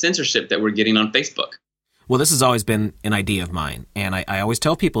 especially with the censorship that we're getting on Facebook. Well, this has always been an idea of mine, and I always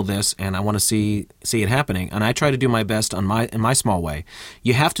tell people this, and I want to see it happening, and I try to do my best in my small way.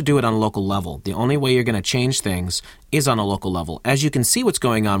 You have to do it on a local level. The only way you're going to change things is on a local level. As you can see what's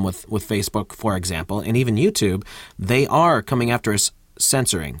going on with Facebook, for example, and even YouTube, they are coming after us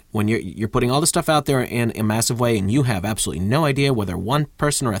censoring. When you're putting all the stuff out there in a massive way, and you have absolutely no idea whether one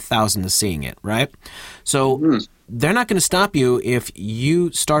person or 1,000 is seeing it, right? So they're not going to stop you if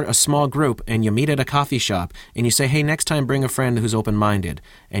you start a small group and you meet at a coffee shop and you say, hey, next time bring a friend who's open-minded,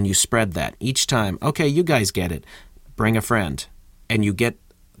 and you spread that. Each time, okay, you guys get it, bring a friend. And you get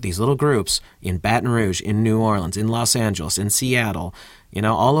these little groups in Baton Rouge, in New Orleans, in Los Angeles, in Seattle,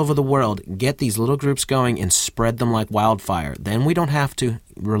 all over the world. Get these little groups going and spread them like wildfire. Then we don't have to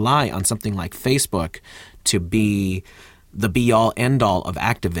rely on something like Facebook to be the be-all, end-all of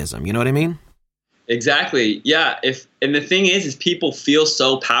activism. You know what I mean? Exactly. Yeah. And the thing is people feel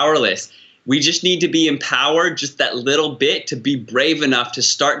so powerless. We just need to be empowered just that little bit to be brave enough to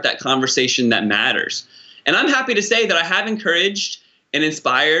start that conversation that matters. And I'm happy to say that I have encouraged and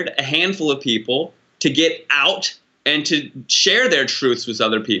inspired a handful of people to get out and to share their truths with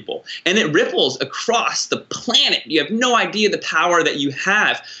other people. And it ripples across the planet. You have no idea the power that you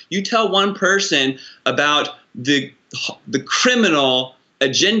have. You tell one person about the criminal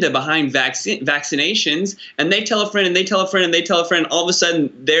agenda behind vaccinations, and they tell a friend, and they tell a friend, and they tell a friend, all of a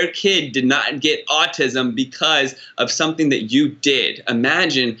sudden their kid did not get autism because of something that you did.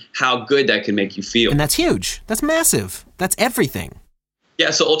 Imagine how good that could make you feel. And that's huge. That's massive. That's everything. Yeah,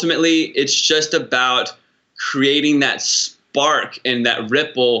 so ultimately it's just about creating that spark and that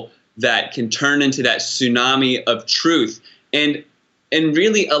ripple that can turn into that tsunami of truth. And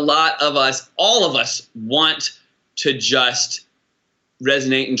really a lot of us, all of us, want to just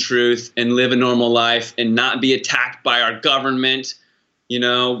resonate in truth and live a normal life and not be attacked by our government,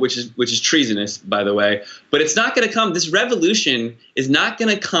 which is treasonous, by the way. But it's not going to come. This revolution is not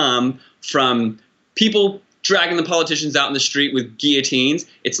going to come from people dragging the politicians out in the street with guillotines.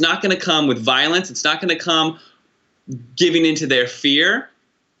 It's not going to come with violence. It's not going to come giving into their fear.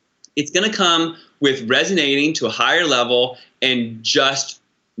 It's going to come with resonating to a higher level and just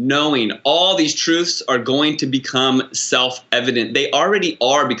knowing all these truths are going to become self-evident. They already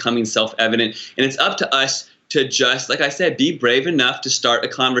are becoming self-evident. And it's up to us to just, like I said, be brave enough to start a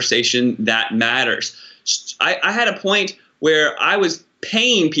conversation that matters. I had a point where I was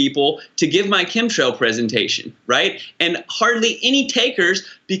paying people to give my chemtrail presentation, right? And hardly any takers,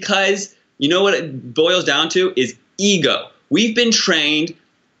 because you know what it boils down to is ego. We've been trained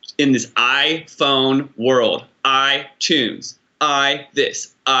in this iPhone world, iTunes, I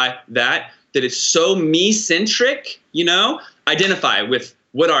this, I that it's so me-centric, Identify with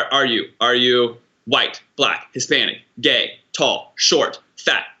what are you? Are you white, black, Hispanic, gay, tall, short,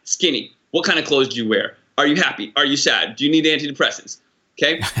 fat, skinny? What kind of clothes do you wear? Are you happy? Are you sad? Do you need antidepressants?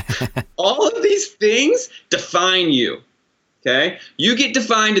 Okay? All of these things define you. Okay? You get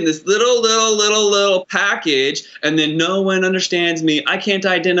defined in this little package, and then no one understands me. I can't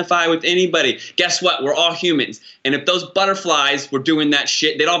identify with anybody. Guess what? We're all humans. And if those butterflies were doing that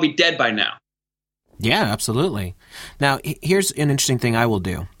shit, they'd all be dead by now. Yeah, absolutely. Now, here's an interesting thing I will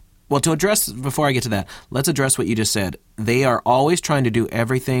do. Well, before I get to that, let's address what you just said. They are always trying to do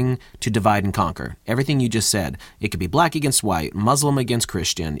everything to divide and conquer. Everything you just said. It could be black against white, Muslim against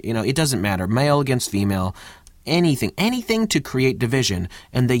Christian. It doesn't matter. Male against female. Anything to create division.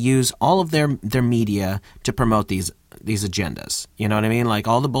 And they use all of their media to promote these agendas. You know what I mean? Like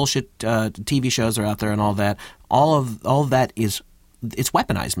all the bullshit TV shows are out there and all that. All of that is... It's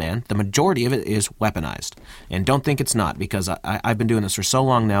weaponized, man. The majority of it is weaponized. And don't think it's not, because I've been doing this for so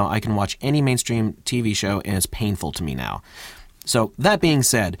long now, I can watch any mainstream TV show and it's painful to me now. So that being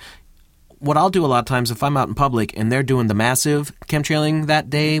said, what I'll do a lot of times if I'm out in public and they're doing the massive chemtrailing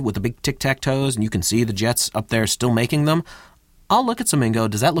that day with the big tic-tac-toes and you can see the jets up there still making them, I'll look at somebody and go,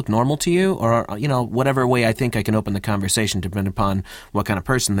 does that look normal to you? Or, whatever way I think I can open the conversation depending upon what kind of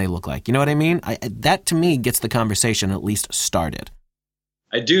person they look like. You know what I mean? That to me gets the conversation at least started.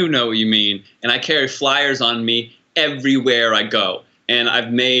 I do know what you mean, and I carry flyers on me everywhere I go. And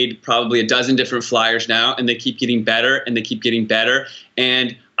I've made probably a dozen different flyers now, and they keep getting better, and they keep getting better.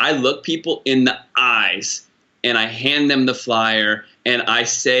 And I look people in the eyes, and I hand them the flyer, and I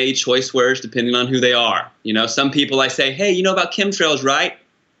say choice words depending on who they are. Some people I say, hey, you know about chemtrails, right?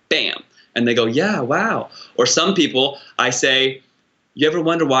 Bam. And they go, yeah, wow. Or some people I say, you ever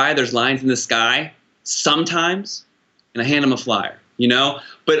wonder why there's lines in the sky? Sometimes. And I hand them a flyer.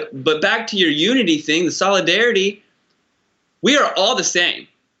 But back to your unity thing, the solidarity, we are all the same.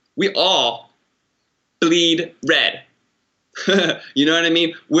 We all bleed red. You know what I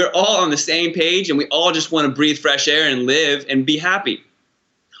mean? We're all on the same page, and we all just want to breathe fresh air and live and be happy.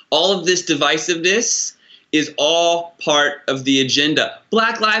 All of this divisiveness is all part of the agenda.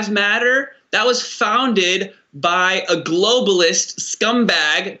 Black Lives Matter, that was founded by a globalist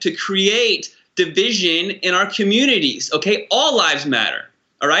scumbag to create division in our communities, okay? All lives matter,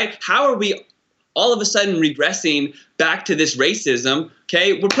 all right? How are we all of a sudden regressing back to this racism,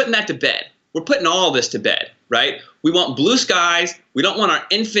 okay? We're putting that to bed. We're putting all this to bed, right? We want blue skies. We don't want our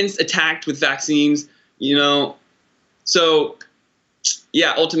infants attacked with vaccines, So,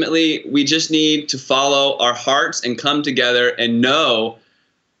 yeah, ultimately, we just need to follow our hearts and come together and know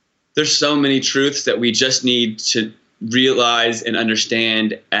there's so many truths that we just need to realize and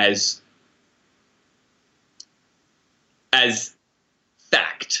understand as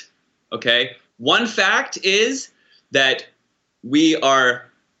fact, okay? One fact is that we are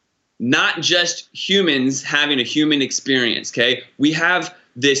not just humans having a human experience, okay? We have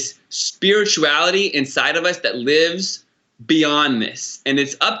this spirituality inside of us that lives beyond this. And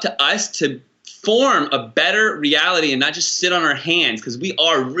it's up to us to form a better reality and not just sit on our hands, because we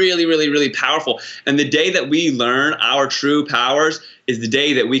are really, really, really powerful. And the day that we learn our true powers is the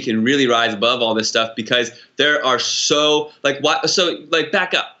day that we can really rise above all this stuff, because there are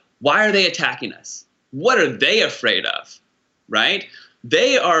back up. Why are they attacking us? What are they afraid of, right?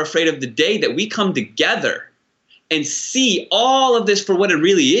 They are afraid of the day that we come together and see all of this for what it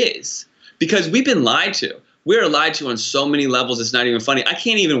really is, because we've been lied to. We're lied to on so many levels, it's not even funny. I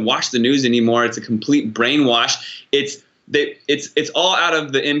can't even watch the news anymore. It's a complete brainwash. It's all out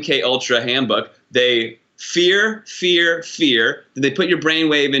of the MK Ultra handbook. They fear, fear, fear. Then they put your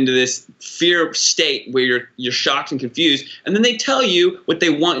brainwave into this fear state where you're shocked and confused. And then they tell you what they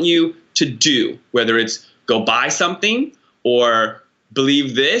want you to do, whether it's go buy something or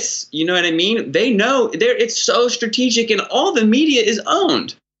believe this. You know what I mean? They know it's so strategic, and all the media is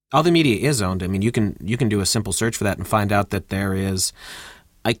owned. All the media is owned. I mean, you can do a simple search for that and find out that there is,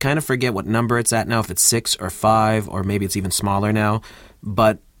 I kind of forget what number it's at now, if it's 6 or 5, or maybe it's even smaller now,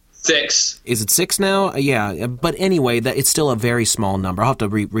 but 6. Is it 6 now? Yeah, but anyway, it's still a very small number. I'll have to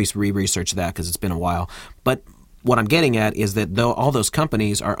research that because it's been a while. But what I'm getting at is that though all those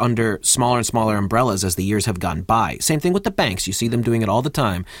companies are under smaller and smaller umbrellas as the years have gone by. Same thing with the banks. You see them doing it all the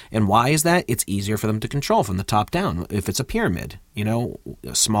time. And why is that? It's easier for them to control from the top down if it's a pyramid. You know,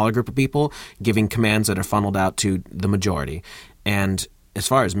 a smaller group of people giving commands that are funneled out to the majority. And as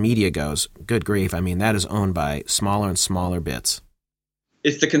far as media goes, good grief, I mean, that is owned by smaller and smaller bits.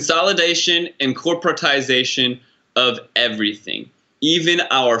 It's the consolidation and corporatization of everything, even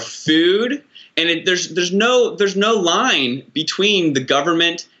our food. And there's no line between the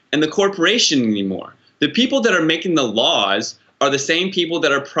government and the corporation anymore. The people that are making the laws are the same people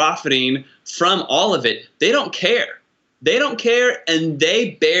that are profiting from all of it. They don't care. They don't care, and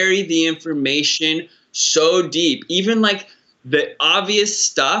they bury the information so deep. Even like the obvious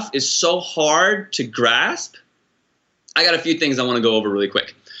stuff is so hard to grasp. I got a few things I want to go over really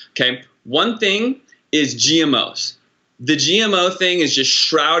quick. Okay, one thing is GMOs. The GMO thing is just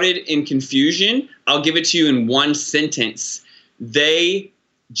shrouded in confusion. I'll give it to you in one sentence. They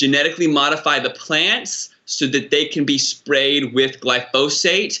genetically modify the plants so that they can be sprayed with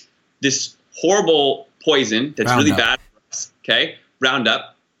glyphosate, this horrible poison that's really bad for us, okay?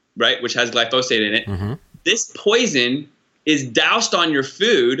 Roundup, right, which has glyphosate in it. Mm-hmm. This poison is doused on your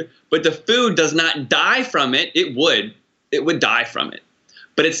food, but the food does not die from it. It would die from it.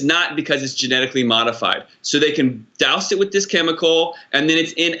 But it's not because it's genetically modified. So they can douse it with this chemical, and then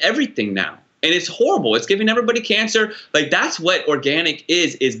it's in everything now. And it's horrible. It's giving everybody cancer. Like, that's what organic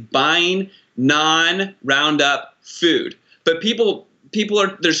is buying non-Roundup food. But people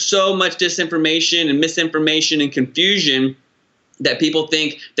there's so much disinformation and misinformation and confusion that people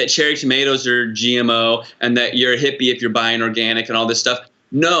think that cherry tomatoes are GMO and that you're a hippie if you're buying organic and all this stuff.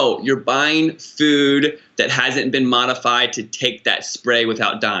 No, you're buying food that hasn't been modified to take that spray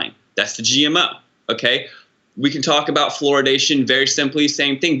without dying. That's the GMO, okay? We can talk about fluoridation very simply,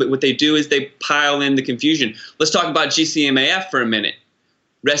 same thing, but what they do is they pile in the confusion. Let's talk about GCMAF for a minute.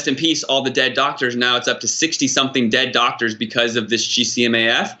 Rest in peace, all the dead doctors. Now it's up to 60-something dead doctors because of this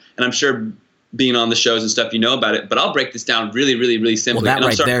GCMAF, and I'm sure being on the shows and stuff, you know about it, but I'll break this down really, really, really simply. Well, that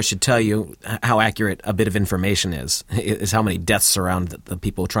right there should tell you how accurate a bit of information is how many deaths surround the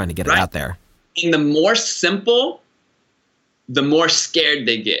people trying to get it out there. And the more simple, the more scared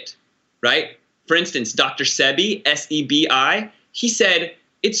they get, right? For instance, Dr. Sebi, S-E-B-I, he said,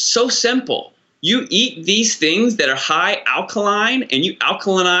 it's so simple. You eat these things that are high alkaline and you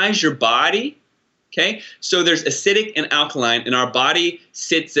alkalinize your body. Okay, so there's acidic and alkaline, and our body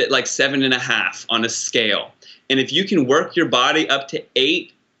sits at like 7.5 on a scale. And if you can work your body up to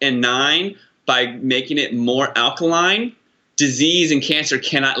 8 and 9 by making it more alkaline, disease and cancer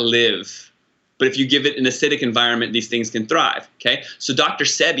cannot live. But if you give it an acidic environment, these things can thrive. Okay, so Dr.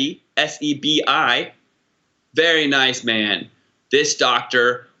 Sebi, S-E-B-I, very nice man. This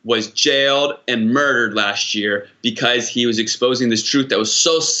doctor was jailed and murdered last year because he was exposing this truth that was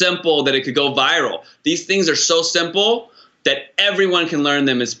so simple that it could go viral. These things are so simple that everyone can learn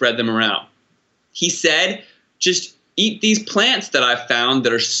them and spread them around. He said, just eat these plants that I've found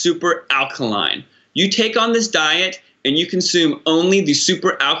that are super alkaline. You take on this diet and you consume only the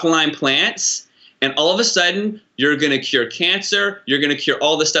super alkaline plants, and all of a sudden you're going to cure cancer, you're going to cure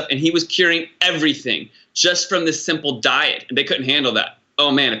all this stuff. And he was curing everything just from this simple diet, and they couldn't handle that. Oh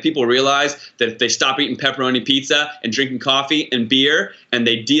man, if people realize that if they stop eating pepperoni pizza and drinking coffee and beer and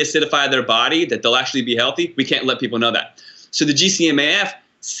they deacidify their body, that they'll actually be healthy, we can't let people know that. So the GCMAF,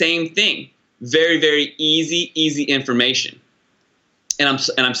 same thing. Very, very easy information. And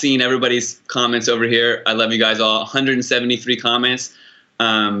I'm seeing everybody's comments over here. I love you guys all. 173 comments.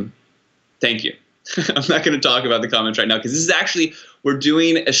 Thank you. I'm not going to talk about the comments right now because this is actually, we're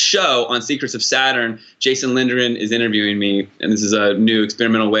doing a show on Secrets of Saturn. Jason Lindgren is interviewing me, and this is a new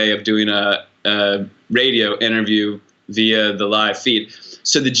experimental way of doing a radio interview via the live feed.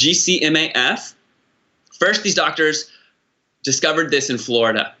 So the GCMAF, first these doctors discovered this in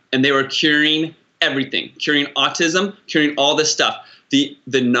Florida, and they were curing everything, curing autism, curing all this stuff. The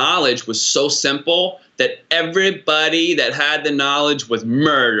knowledge was so simple that everybody that had the knowledge was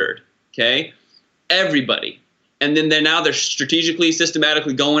murdered, okay? Everybody. And then they're strategically,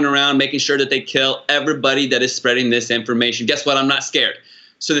 systematically going around making sure that they kill everybody that is spreading this information. Guess what? I'm not scared.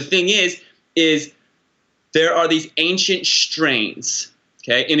 So the thing is there are these ancient strains.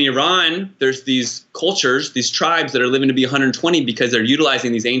 Okay, in Iran, there's these cultures, these tribes that are living to be 120 because they're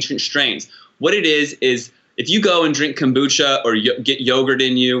utilizing these ancient strains. What it is if you go and drink kombucha or get yogurt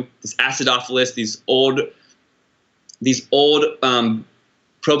in you, this acidophilus, these old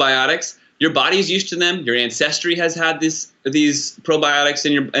probiotics, your body's used to them. Your ancestry has had these probiotics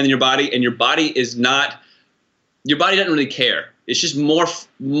in your body, and your body doesn't really care. It's just more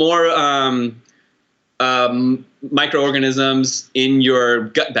microorganisms in your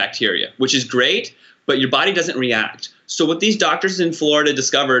gut bacteria, which is great, but your body doesn't react. So what these doctors in Florida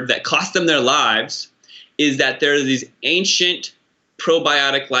discovered that cost them their lives is that there are these ancient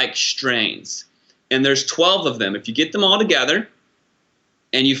probiotic-like strains, and there's 12 of them. If you get them all together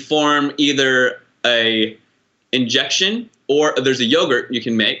and you form either a injection or there's a yogurt you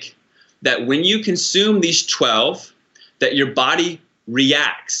can make, that when you consume these 12, that your body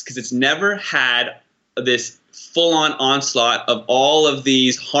reacts because it's never had this full-on onslaught of all of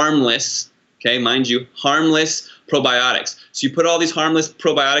these harmless, okay, mind you, harmless probiotics. So you put all these harmless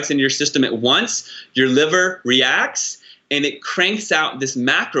probiotics into your system at once, your liver reacts, and it cranks out this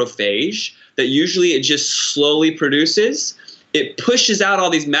macrophage that usually it just slowly produces. It pushes out all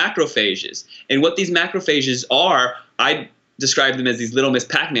these macrophages. And what these macrophages are, I describe them as these little Miss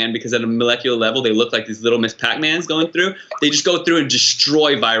Pac-Man because at a molecular level, they look like these little Miss Pac-Mans going through. They just go through and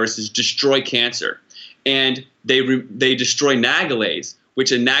destroy viruses, destroy cancer. And they destroy nagalase,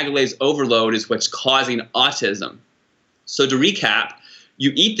 which a nagalase overload is what's causing autism. So to recap,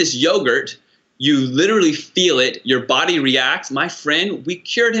 you eat this yogurt, you literally feel it, your body reacts. My friend, we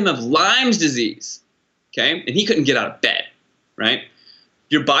cured him of Lyme's disease, okay? And he couldn't get out of bed, right?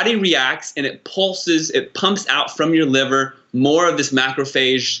 Your body reacts and it pulses, it pumps out from your liver more of this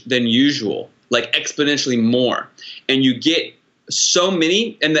macrophage than usual, like exponentially more. And you get so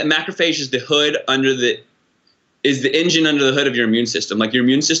many, and that macrophage is the engine under the hood of your immune system. Like your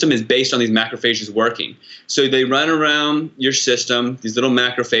immune system is based on these macrophages working. So they run around your system, these little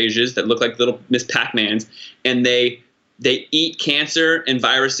macrophages that look like little Miss Pac-Mans, and they eat cancer and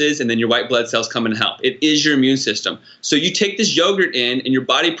viruses, and then your white blood cells come and help. It is your immune system. So you take this yogurt in, and your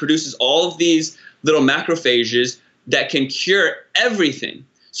body produces all of these little macrophages that can cure everything.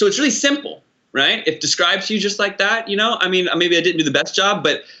 So it's really simple, right? If described to you just like that, I mean, maybe I didn't do the best job,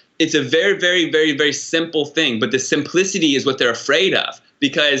 but it's a very, very, very, very simple thing. But the simplicity is what they're afraid of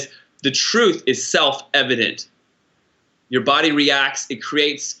because the truth is self-evident. Your body reacts, it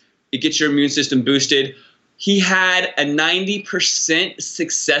gets your immune system boosted. He had a 90%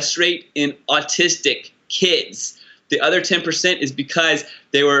 success rate in autistic kids. The other 10% is because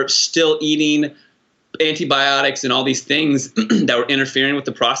they were still eating antibiotics and all these things that were interfering with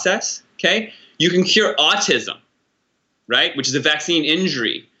the process, okay? You can cure autism, right, which is a vaccine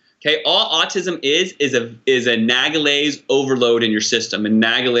injury. Okay, all autism is a nagalase overload in your system, and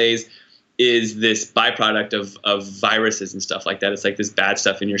nagalase is this byproduct of viruses and stuff like that. It's like this bad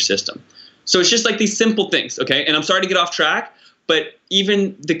stuff in your system. So it's just like these simple things, okay? And I'm sorry to get off track, but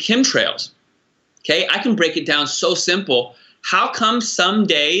even the chemtrails, okay? I can break it down so simple. How come some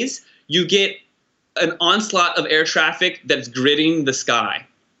days you get an onslaught of air traffic that's gridding the sky,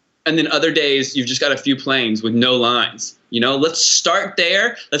 and then other days you've just got a few planes with no lines? Let's start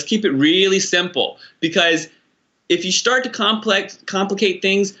there. Let's keep it really simple, because if you start to complicate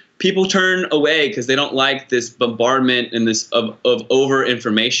things, people turn away because they don't like this bombardment and this of over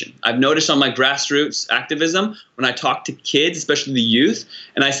information. I've noticed on my grassroots activism, when I talk to kids, especially the youth,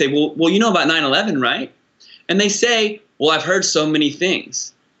 and I say, well, you know about 9/11, right? And they say, well, I've heard so many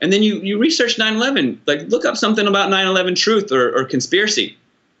things. And then you research 9/11, like look up something about 9/11 truth or conspiracy.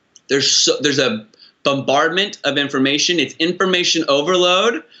 There's a bombardment of information. It's information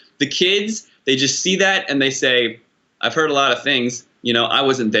overload. The kids, they just see that and they say, I've heard a lot of things. I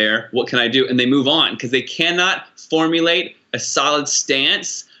wasn't there. What can I do? And they move on because they cannot formulate a solid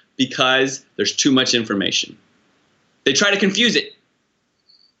stance because there's too much information. They try to confuse it.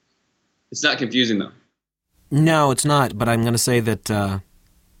 It's not confusing, though. No, it's not. But I'm going to say that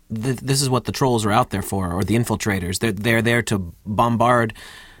this is what the trolls are out there for, or the infiltrators. They're there to bombard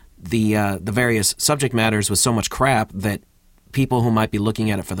the various subject matters with so much crap that people who might be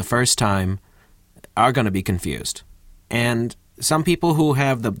looking at it for the first time are going to be confused. And some people who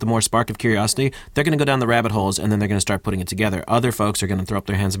have the more spark of curiosity, they're going to go down the rabbit holes and then they're going to start putting it together. Other folks are going to throw up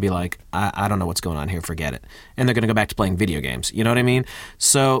their hands and be like, I don't know what's going on here, forget it. And they're going to go back to playing video games. You know what I mean?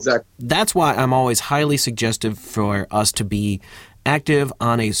 So exactly. That's why I'm always highly suggestive for us to be active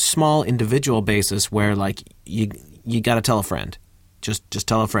on a small individual basis where, like, you got to tell a friend. Just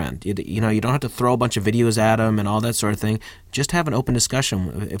tell a friend. You know, you don't have to throw a bunch of videos at them and all that sort of thing. Just have an open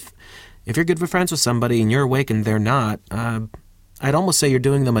discussion. If you're good with friends with somebody and you're awake and they're not, I'd almost say you're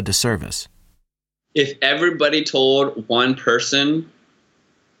doing them a disservice. If everybody told one person,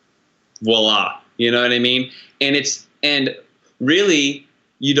 voila, you know what I mean? And really,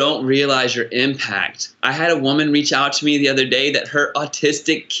 you don't realize your impact. I had a woman reach out to me the other day that her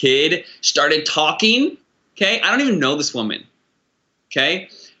autistic kid started talking. Okay, I don't even know this woman. Okay,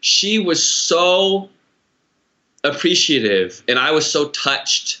 she was so appreciative, and I was so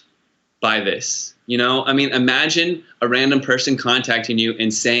touched by this. You know, I mean, imagine a random person contacting you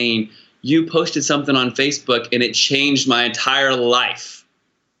and saying, you posted something on Facebook and it changed my entire life.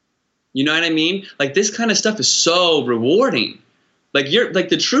 You know what I mean? Like, this kind of stuff is so rewarding. Like,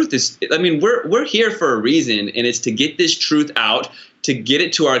 the truth is, I mean, we're here for a reason, and it's to get this truth out, to get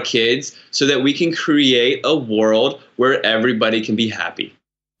it to our kids so that we can create a world where everybody can be happy.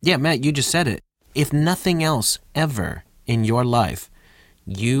 Yeah, Matt, you just said it. If nothing else ever in your life,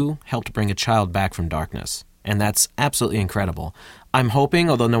 you helped bring a child back from darkness. And that's absolutely incredible. I'm hoping,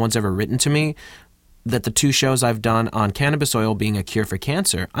 although no one's ever written to me, that the 2 shows I've done on cannabis oil being a cure for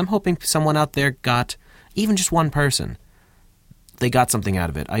cancer, I'm hoping someone out there got, even just one person, they got something out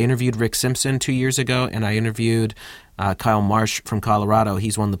of it. I interviewed Rick Simpson 2 years ago, and I interviewed Kyle Marsh from Colorado.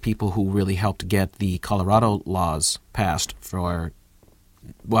 He's one of the people who really helped get the Colorado laws passed for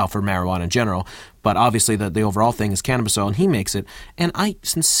marijuana in general. But obviously the overall thing is cannabis oil, and he makes it. And I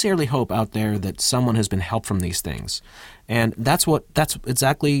sincerely hope out there that someone has been helped from these things. And that's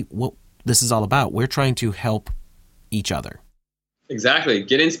exactly what this is all about. We're trying to help each other. Exactly.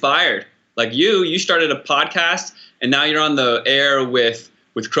 Get inspired. Like you started a podcast, and now you're on the air with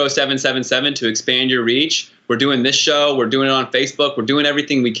Crow 777 to expand your reach. We're doing this show. We're doing it on Facebook. We're doing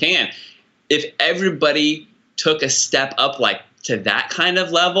everything we can. If everybody took a step up like to that kind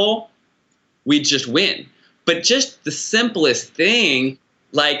of level, we'd just win. But just the simplest thing,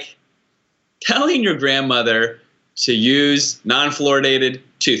 like telling your grandmother to use non-fluoridated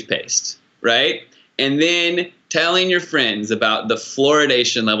toothpaste, right? And then telling your friends about the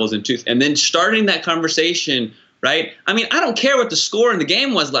fluoridation levels in tooth, and then starting that conversation, right? I mean, I don't care what the score in the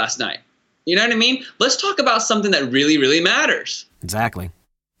game was last night. You know what I mean? Let's talk about something that really, really matters. Exactly.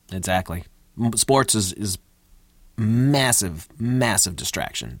 Sports is massive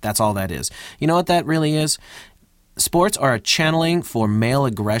distraction. That's all that is. You know what that really is? Sports are a channeling for male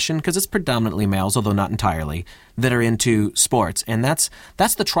aggression, because it's predominantly males, although not entirely, that are into sports. And that's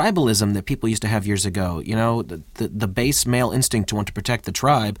the tribalism that people used to have years ago. You know, the base male instinct to want to protect the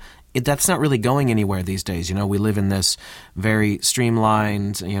tribe, that's not really going anywhere these days. You know, we live in this very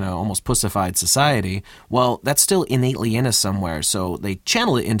streamlined, you know, almost pussified society. Well, that's still innately in us somewhere. So they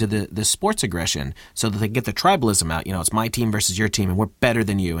channel it into the sports aggression so that they get the tribalism out. You know, it's my team versus your team, and we're better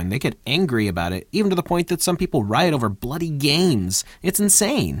than you. And they get angry about it, even to the point that some people riot over bloody games. It's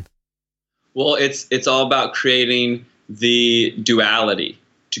insane. Well, it's all about creating the duality.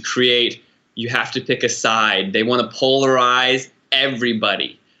 To create, you have to pick a side. They want to polarize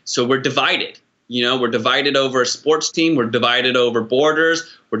everybody. So we're divided. You know, we're divided over a sports team. We're divided over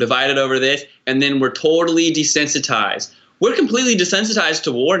borders. We're divided over this. And then we're totally desensitized. We're completely desensitized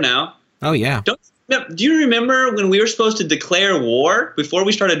to war now. Oh, yeah. Do you remember when we were supposed to declare war before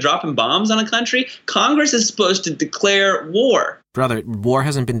we started dropping bombs on a country? Congress is supposed to declare war. Brother, war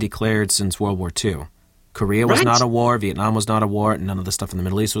hasn't been declared since World War II. Korea was not a war. Vietnam was not a war. None of the stuff in the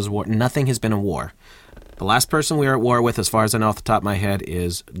Middle East was a war. Nothing has been a war. The last person we were at war with, as far as I know off the top of my head,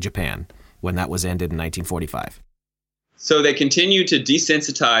 is Japan, when that was ended in 1945. So they continue to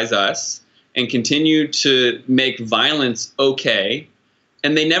desensitize us and continue to make violence okay,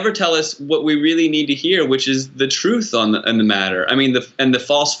 and they never tell us what we really need to hear, which is the truth on the matter. I mean, the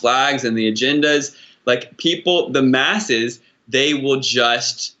false flags and the agendas, like people, the masses, they will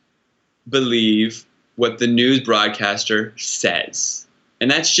just believe what the news broadcaster says. And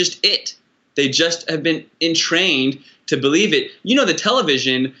that's just it. They just have been entrained to believe it. You know, the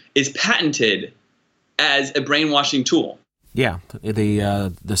television is patented as a brainwashing tool. Yeah,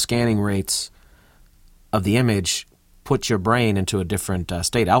 the scanning rates of the image put your brain into a different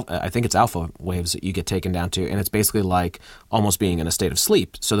state. I think it's alpha waves that you get taken down to, and it's basically like almost being in a state of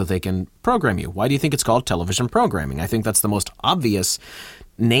sleep so that they can program you. Why do you think it's called television programming? I think that's the most obvious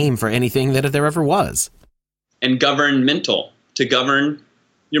name for anything that there ever was. And governmental, to govern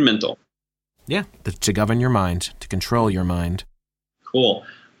your mental. Yeah, to govern your mind, to control your mind. Cool.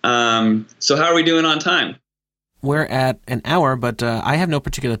 So how are we doing on time? We're at an hour, but I have no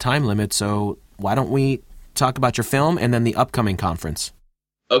particular time limit, so why don't we talk about your film and then the upcoming conference?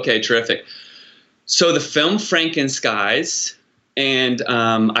 Okay, terrific. So the film Frankenskies, and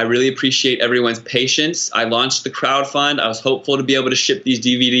I really appreciate everyone's patience. I launched the crowdfund. I was hopeful to be able to ship these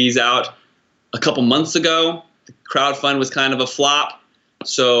DVDs out a couple months ago. The crowdfund was kind of a flop,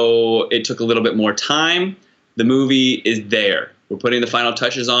 so it took a little bit more time. The movie is there. We're putting the final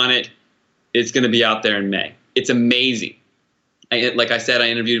touches on it. It's going to be out there in May. It's amazing. Like I said, I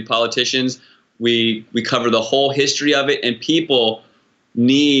interviewed politicians. We cover the whole history of it, and people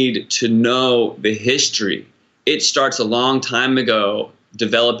need to know the history. It starts a long time ago,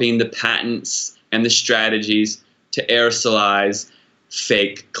 developing the patents and the strategies to aerosolize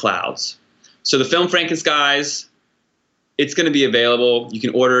fake clouds. So the film Frankenskies, it's going to be available. You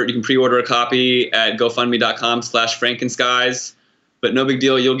can pre-order a copy at gofundme.com/Frankenskies. But no big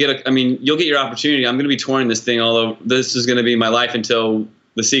deal. You'll get your opportunity. I'm going to be touring this thing all over. This is going to be my life until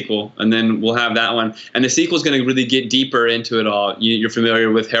the sequel, and then we'll have that one. And the sequel is going to really get deeper into it all. You're familiar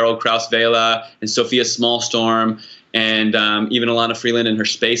with Harold Krauss-Vela and Sophia Smallstorm, and even Alana Freeland and her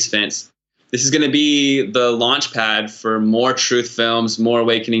Space Fence. This is going to be the launch pad for more truth films, more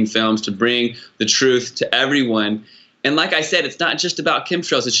awakening films, to bring the truth to everyone. And like I said, it's not just about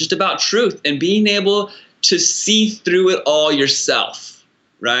chemtrails. It's just about truth and being able to see through it all yourself,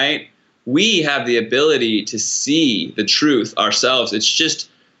 right? We have the ability to see the truth ourselves. It's just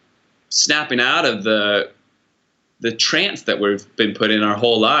snapping out of the trance that we've been put in our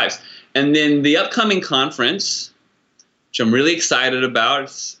whole lives. And then the upcoming conference, which I'm really excited about,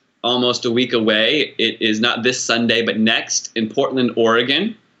 it's almost a week away. It is not this Sunday, but next in Portland,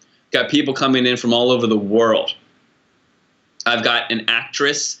 Oregon. Got people coming in from all over the world. I've got an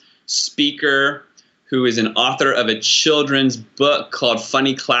actress, speaker, who is an author of a children's book called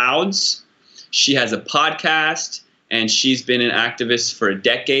Funny Clouds. She has a podcast, and she's been an activist for a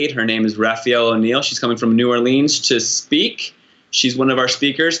decade. Her name is Raphael O'Neill. She's coming from New Orleans to speak. She's one of our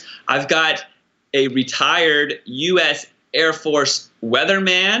speakers. I've got a retired U.S. Air Force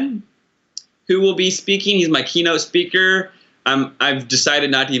weatherman who will be speaking. He's my keynote speaker. I've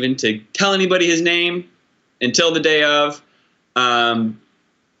decided not even to tell anybody his name until the day of,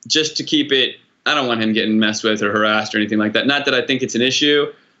 just to keep it. I don't want him getting messed with or harassed or anything like that. Not that I think it's an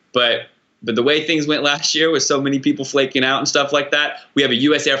issue, but the way things went last year with so many people flaking out and stuff like that, we have a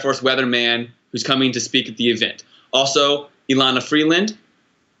U.S. Air Force weatherman who's coming to speak at the event. Also, Alana Freeland,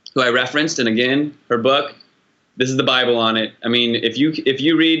 who I referenced, and again, her book, this is the Bible on it. I mean, if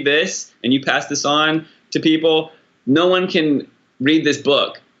you read this and you pass this on to people, no one can read this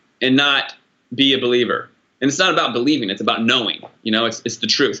book and not be a believer. And it's not about believing, it's about knowing. It's the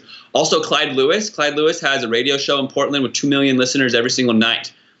truth. Also, Clyde Lewis. Clyde Lewis has a radio show in Portland with 2 million listeners every single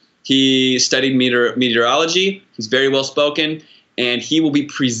night. He studied meteorology. He's very well spoken, and he will be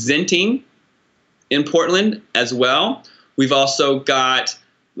presenting in Portland as well. We've also got,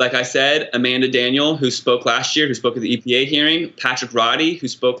 like I said, Amanda Daniel, who spoke last year, who spoke at the EPA hearing. Patrick Roddy, who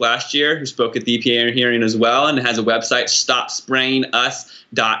spoke last year, who spoke at the EPA hearing as well, and has a website,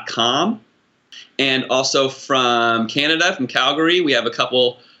 stopsprayingus.com. And also from Canada, from Calgary, we have a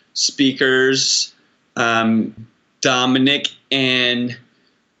couple speakers, Dominic and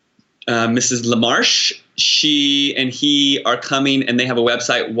Mrs. LaMarche. She and he are coming, and they have a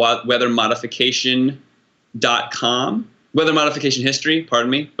website, weathermodification.com. Weather Modification History,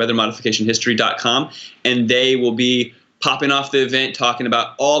 weathermodificationhistory.com. And they will be popping off the event, talking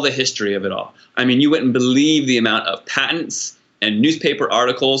about all the history of it all. I mean, you wouldn't believe the amount of patents and newspaper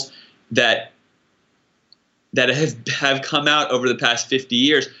articles that have come out over the past 50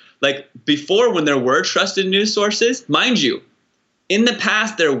 years. Like before, when there were trusted news sources, mind you, in the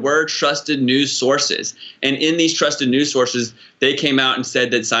past there were trusted news sources. And in these trusted news sources, they came out and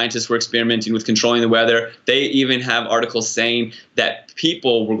said that scientists were experimenting with controlling the weather. They even have articles saying that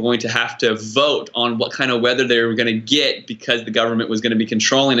people were going to have to vote on what kind of weather they were going to get because the government was going to be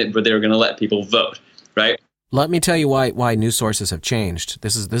controlling it, but they were going to let people vote, right? Let me tell you why news sources have changed.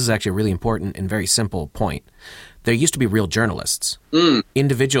 This is actually a really important and very simple point. There used to be real journalists,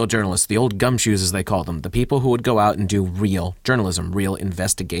 individual journalists, the old gumshoes as they call them, the people who would go out and do real journalism, real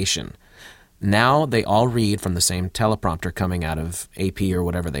investigation. Now they all read from the same teleprompter coming out of AP or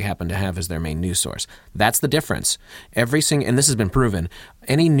whatever they happen to have as their main news source. That's the difference. And this has been proven,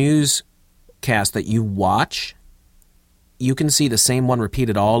 any newscast that you watch, you can see the same one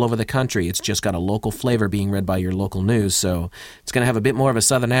repeated all over the country. It's just got a local flavor being read by your local news. So it's going to have a bit more of a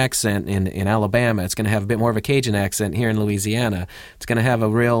Southern accent in Alabama. It's going to have a bit more of a Cajun accent here in Louisiana. It's going to have a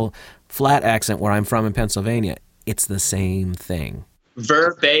real flat accent where I'm from in Pennsylvania. It's the same thing.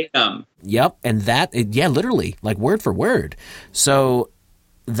 Verbatim. Yep. And literally, like word for word. So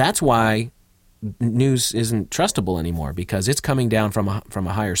that's why news isn't trustable anymore because it's coming down from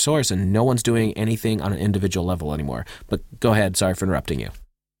a higher source, and no one's doing anything on an individual level anymore. But go ahead. Sorry for interrupting you.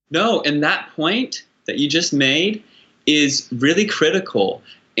 No, and that point that you just made is really critical.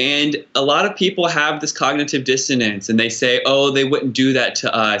 And a lot of people have this cognitive dissonance, and they say, oh, they wouldn't do that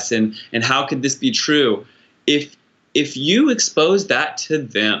to us, and how could this be true? If you expose that to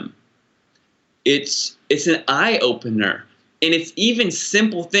them, it's an eye-opener. And it's even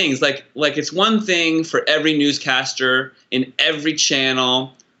simple things like it's one thing for every newscaster in every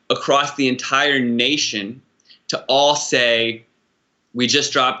channel across the entire nation to all say, we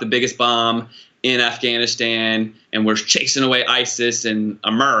just dropped the biggest bomb in Afghanistan and we're chasing away ISIS in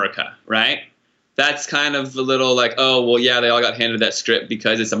America, right? That's kind of a little like, oh, well, yeah, they all got handed that script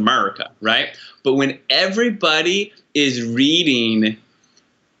because it's America, right? But when everybody is reading,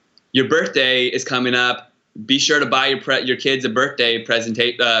 your birthday is coming up, be sure to buy your kids a birthday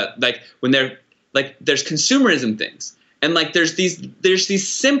presentation. Like when they're like, there's consumerism things, and like there's these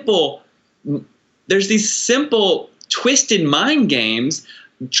simple twisted mind games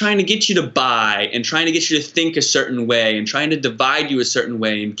trying to get you to buy and trying to get you to think a certain way and trying to divide you a certain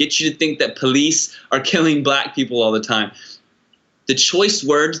way and get you to think that police are killing black people all the time. The choice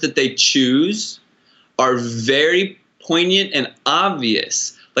words that they choose are very poignant and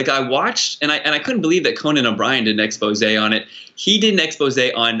obvious. Like I watched, and I couldn't believe that Conan O'Brien did an expose on it. He did an expose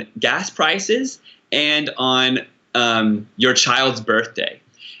on gas prices and on your child's birthday.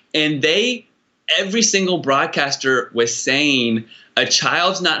 And every single broadcaster was saying a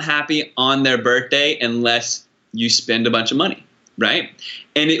child's not happy on their birthday unless you spend a bunch of money, right?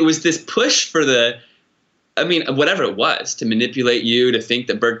 And it was this push for whatever it was, to manipulate you to think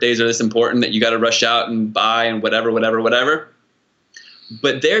that birthdays are this important that you got to rush out and buy and whatever.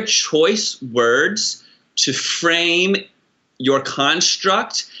 But their choice words to frame your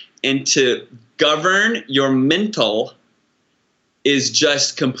construct and to govern your mental is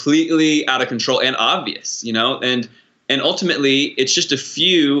just completely out of control and obvious, and ultimately it's just a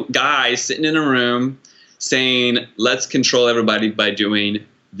few guys sitting in a room saying, let's control everybody by doing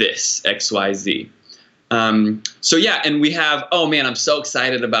this, XYZ. So yeah, and we have, oh man, I'm so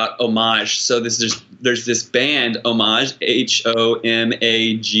excited about Homage. So there's this band, Homage,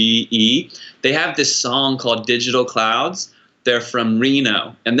 Homage. They have this song called Digital Clouds. They're from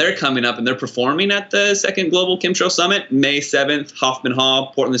Reno, and they're coming up and they're performing at the second Global Chemtrail Summit, May 7th, Hoffman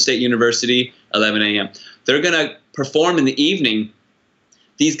Hall, Portland State University, 11 a.m. They're going to perform in the evening.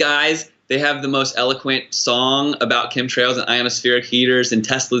 These guys, they have the most eloquent song about chemtrails and ionospheric heaters and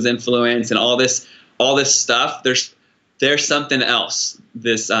Tesla's influence and all this stuff. There's something else,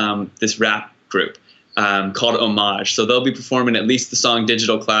 this rap group called Homage. So they'll be performing at least the song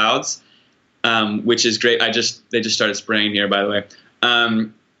Digital Clouds, which is great. They just started spraying here, by the way.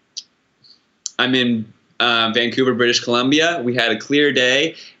 I'm in Vancouver, British Columbia. We had a clear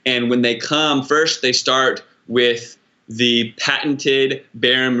day, and when they come, first they start with the patented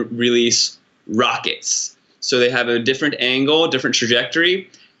barium release rockets. So they have a different angle, different trajectory,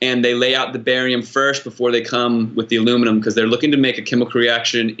 and they lay out the barium first before they come with the aluminum because they're looking to make a chemical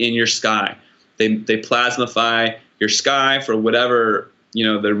reaction in your sky. They plasmify your sky for whatever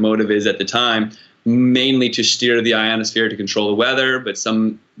their motive is at the time, mainly to steer the ionosphere to control the weather, but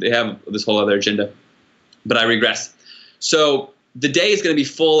they have this whole other agenda. But I regress. So the day is going to be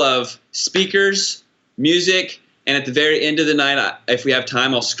full of speakers, music, and at the very end of the night, if we have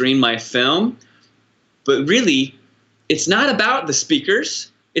time, I'll screen my film. But really, it's not about the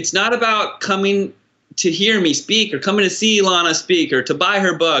speakers. It's not about coming to hear me speak or coming to see Ilana speak or to buy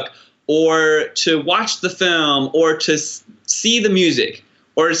her book or to watch the film or to see the music.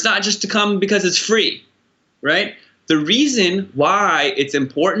 Or it's not just to come because it's free, right? The reason why it's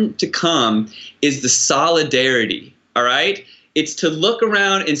important to come is the solidarity, all right? It's to look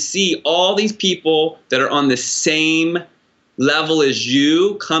around and see all these people that are on the same level as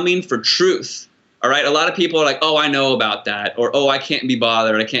you coming for truth, all right? A lot of people are like, oh, I know about that, or oh, I can't be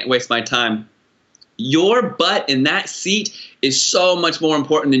bothered, I can't waste my time. Your butt in that seat is so much more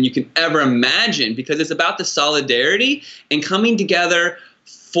important than you can ever imagine because it's about the solidarity and coming together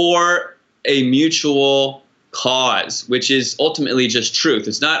for a mutual cause, which is ultimately just truth.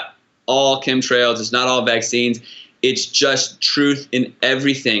 It's not all chemtrails, it's not all vaccines, it's just truth in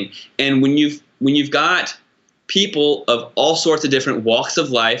everything. And when you've got people of all sorts of different walks of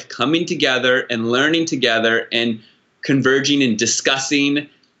life coming together and learning together and converging and discussing,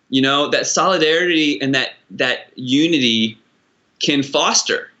 that solidarity and that unity can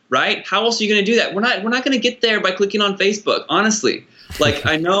foster, right? How else are you going to do that? We're not going to get there by clicking on Facebook, honestly. Like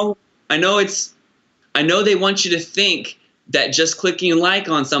I know they want you to think that just clicking like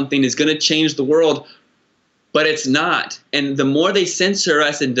on something is going to change the world, but it's not. And the more they censor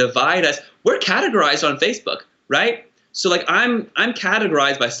us and divide us, we're categorized on Facebook, right? So like I'm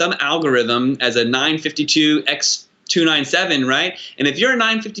categorized by some algorithm as a 952X297, right? And if you're a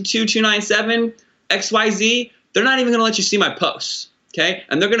 952.297 XYZ, they're not even going to let you see my posts, okay?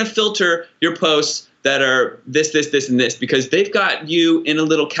 And they're going to filter your posts that are this, and this, because they've got you in a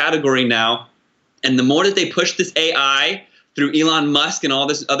little category now. And the more that they push this AI through Elon Musk and all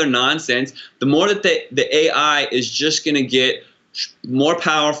this other nonsense, the more that the AI is just going to get more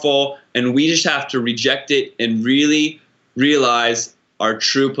powerful, and we just have to reject it and really realize our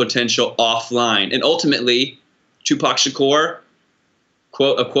true potential offline. And ultimately, Tupac Shakur,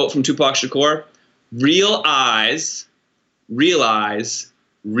 a quote from Tupac Shakur, real eyes realize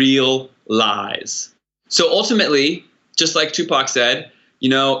real lies. So ultimately, just like Tupac said,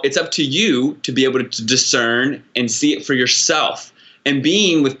 it's up to you to be able to discern and see it for yourself. And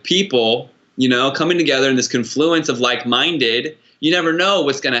being with people, coming together in this confluence of like-minded, you never know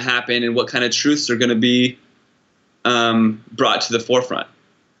what's going to happen and what kind of truths are going to be brought to the forefront.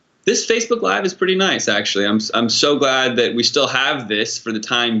 This Facebook Live is pretty nice, actually. I'm so glad that we still have this for the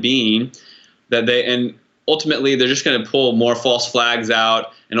time being. And ultimately they're just going to pull more false flags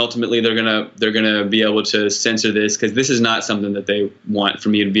out, and ultimately they're gonna be able to censor this, because this is not something that they want for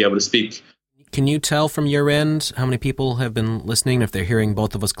me to be able to speak. Can you tell from your end how many people have been listening, if they're hearing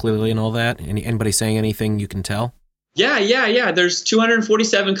both of us clearly and all that? Anybody saying anything you can tell? Yeah. There's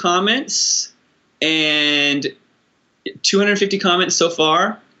 247 comments and 250 comments so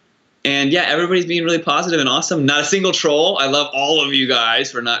far. And yeah, everybody's being really positive and awesome. Not a single troll. I love all of you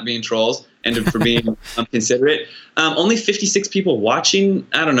guys for not being trolls and for being considerate. Only 56 people watching.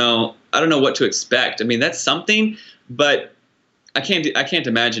 I don't know what to expect. I mean, that's something, but I can't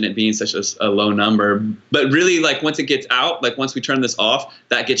imagine it being such a low number. But really, like, once it gets out, like once we turn this off,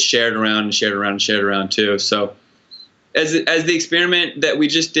 that gets shared around too. So as the experiment that we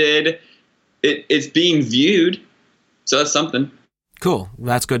just did, it's being viewed. So that's something. Cool.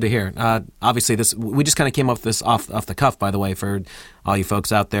 That's good to hear. Obviously, we just kind of came up with this off the cuff, by the way, for all you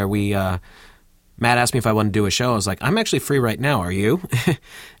folks out there. Matt asked me if I wanted to do a show. I was like, I'm actually free right now. Are you?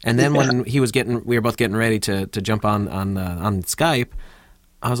 And then when we were both getting ready to jump on Skype,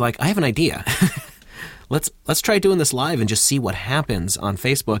 I was like, I have an idea. Let's try doing this live and just see what happens on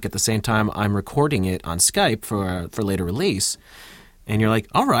Facebook at the same time I'm recording it on Skype for later release. And you're like,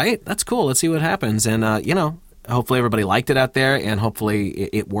 all right, that's cool. Let's see what happens. And hopefully everybody liked it out there, and hopefully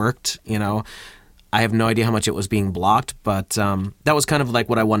it worked. I have no idea how much it was being blocked, but that was kind of like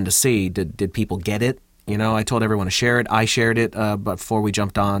what I wanted to see. Did people get it? I told everyone to share it. I shared it before we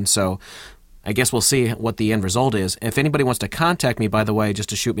jumped on, so I guess we'll see what the end result is. If anybody wants to contact me, by the way, just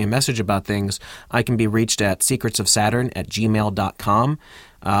to shoot me a message about things, I can be reached at secretsofsaturn@gmail.com.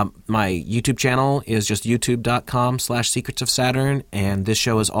 My YouTube channel is just youtube.com/secretsofsaturn, and this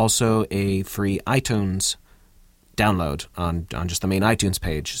show is also a free iTunes download on just the main iTunes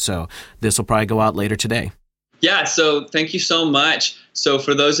page. So this will probably go out later today. Yeah, so thank you so much. So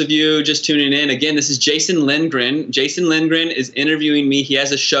for those of you just tuning in, again, this is Jason Lindgren. Jason Lindgren is interviewing me. He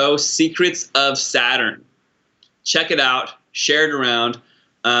has a show, Secrets of Saturn. Check it out. Share it around.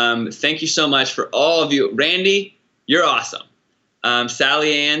 Thank you so much for all of you. Randy, you're awesome.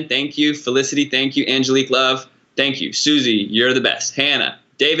 Sally Ann, thank you. Felicity, thank you. Angelique Love, thank you. Susie, you're the best. Hannah,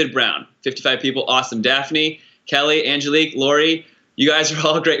 David Brown, 55 people, awesome. Daphne, Kelly, Angelique, Lori, you guys are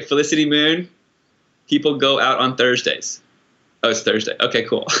all great. Felicity Moon, people go out on Thursdays. Oh, it's Thursday. Okay,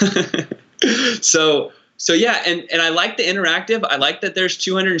 cool. So yeah, and I like the interactive. I like that there's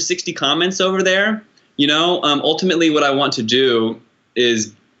 260 comments over there. Ultimately what I want to do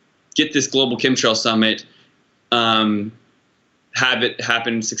is get this Global Chemtrail Summit, have it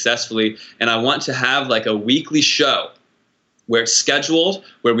happen successfully. And I want to have like a weekly show where it's scheduled,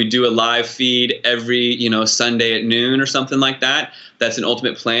 where we do a live feed every, Sunday at noon or something like that. That's an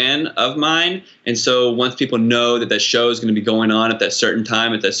ultimate plan of mine. And so once people know that show is going to be going on at that certain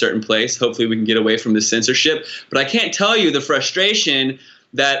time, at that certain place, hopefully we can get away from the censorship. But I can't tell you the frustration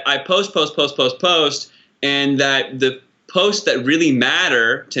that I post, and that the posts that really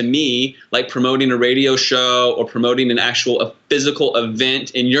matter to me, like promoting a radio show or promoting a physical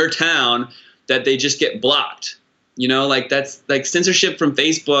event in your town, that they just get blocked. That's like censorship from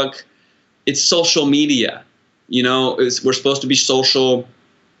Facebook. It's social media. We're supposed to be social,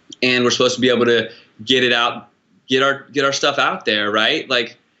 and we're supposed to be able to get it out, get our stuff out there, right?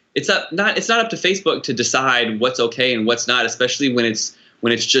 Like it's not up to Facebook to decide what's okay and what's not, especially when it's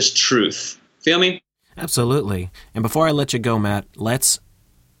just truth. Feel me? Absolutely. And before I let you go, Matt, let's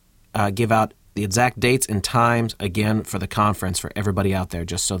give out the exact dates and times again for the conference for everybody out there,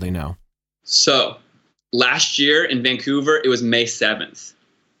 just so they know. So last year in Vancouver, it was May 7th.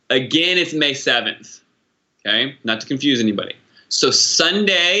 Again, it's May 7th. Okay, not to confuse anybody. So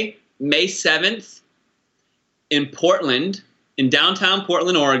Sunday, May 7th in Portland, in downtown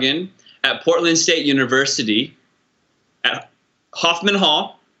Portland, Oregon, at Portland State University, at Hoffman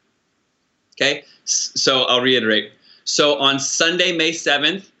Hall. Okay, so I'll reiterate. So on Sunday, May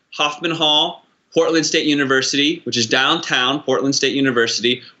 7th, Hoffman Hall, Portland State University, which is downtown Portland State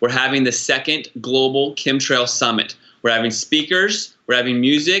University, we're having the second Global Chemtrail Summit. We're having speakers, we're having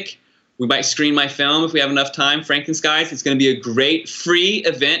music. We might screen my film if we have enough time, Frankenskies. It's going to be a great free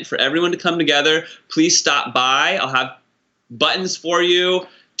event for everyone to come together. Please stop by. I'll have buttons for you,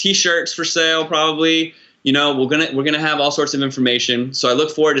 T-shirts for sale probably. You know, we're gonna have all sorts of information. So I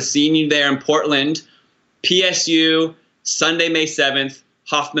look forward to seeing you there in Portland, PSU, Sunday, May 7th,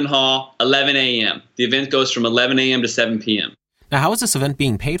 Hoffman Hall, 11 a.m. The event goes from 11 a.m. to 7 p.m. Now, how is this event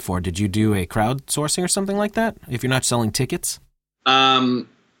being paid for? Did you do a crowdsourcing or something like that, if you're not selling tickets?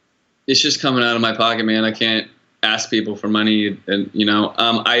 It's just coming out of my pocket, man. I can't ask people for money, and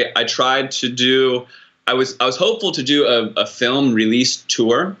I tried to do. I was hopeful to do a film release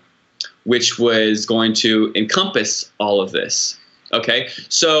tour, which was going to encompass all of this. Okay,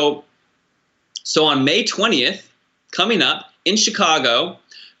 so on May 20th, coming up in Chicago,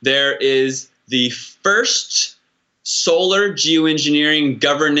 there is the first Solar Geoengineering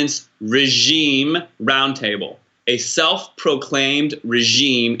Governance Regime Roundtable. A self-proclaimed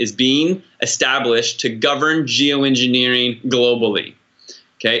regime is being established to govern geoengineering globally.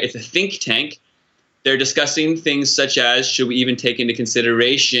 Okay, it's a think tank. They're discussing things such as, should we even take into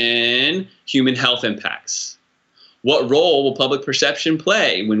consideration human health impacts? What role will public perception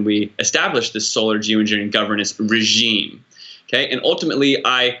play when we establish this solar geoengineering governance regime? Okay, and ultimately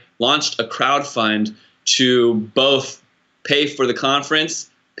I launched a crowdfund to both pay for the conference,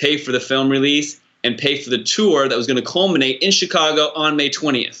 pay for the film release, and pay for the tour that was going to culminate in Chicago on May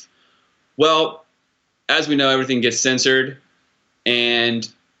 20th. Well, as we know, everything gets censored, and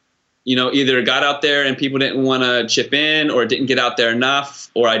either it got out there and people didn't want to chip in, or it didn't get out there enough,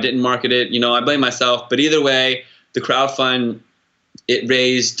 or I didn't market it. I blame myself. But either way, the crowdfund, it's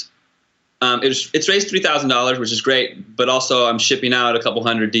raised $3,000, which is great. But also, I'm shipping out a couple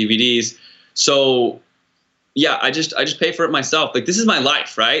hundred DVDs. So yeah, I just pay for it myself. Like, this is my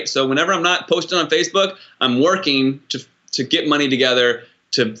life, right? So whenever I'm not posting on Facebook, I'm working to get money together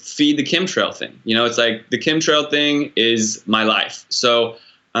to feed the chemtrail thing. It's like the chemtrail thing is my life. So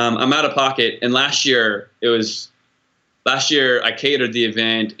I'm out of pocket. And last year I catered the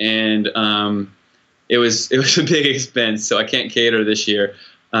event, and it was a big expense. So I can't cater this year.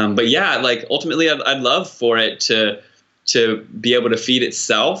 But yeah, like ultimately, I'd love for it to be able to feed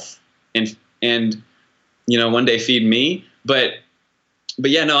itself and one day feed me. But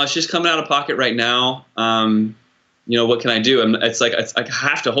yeah, no, it's just coming out of pocket right now. What can I do? It's like I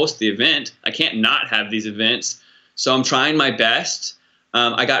have to host the event. I can't not have these events. So I'm trying my best.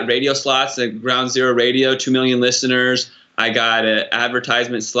 I got radio slots at Ground Zero Radio, 2 million listeners. I got an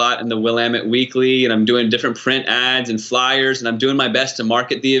advertisement slot in the Willamette Weekly, and I'm doing different print ads and flyers, and I'm doing my best to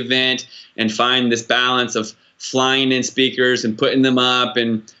market the event and find this balance of flying in speakers and putting them up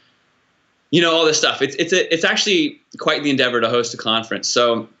and all this stuff. It's actually quite the endeavor to host a conference.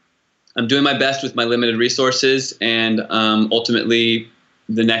 So I'm doing my best with my limited resources, and ultimately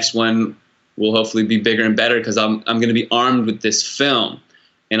the next one will hopefully be bigger and better, because I'm going to be armed with this film.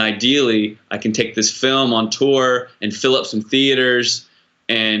 And ideally, I can take this film on tour and fill up some theaters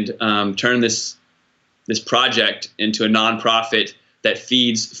and turn this project into a nonprofit that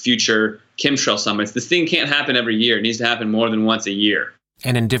feeds future chemtrail summits. This thing can't happen every year. It needs to happen more than once a year.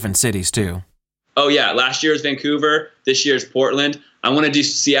 And in different cities, too. Oh, yeah. Last year was Vancouver. This year is Portland. I want to do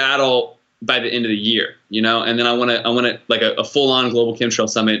Seattle by the end of the year, and then I want to like a full-on global chemtrail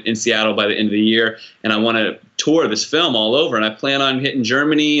summit in Seattle by the end of the year. And I want to tour this film all over. And I plan on hitting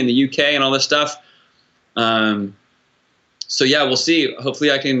Germany and the UK and all this stuff. So, yeah, we'll see.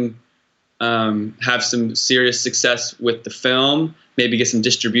 Hopefully I can have some serious success with the film, maybe get some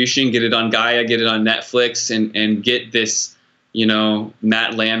distribution, get it on Gaia, get it on Netflix, and get this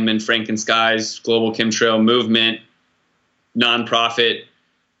Matt Landman, Frankenskies, Global Chemtrail Movement, nonprofit,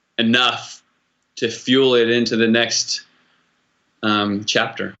 enough to fuel it into the next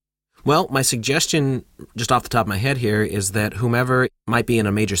chapter. Well, my suggestion, just off the top of my head here, is that whomever might be in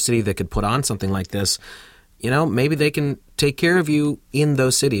a major city that could put on something like this, maybe they can take care of you in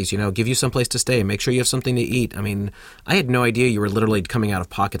those cities, give you some place to stay, make sure you have something to eat. I mean, I had no idea you were literally coming out of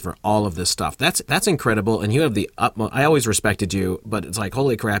pocket for all of this stuff. That's incredible, and you have the utmost. I always respected you, but it's like,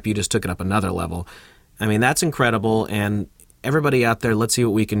 holy crap, you just took it up another level. I mean, that's incredible, and everybody out there, let's see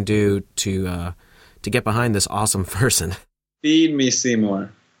what we can do to get behind this awesome person. Feed me,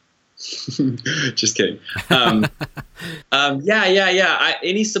 Seymour. Just kidding. Yeah.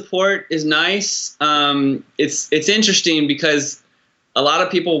 Any support is nice. It's interesting because a lot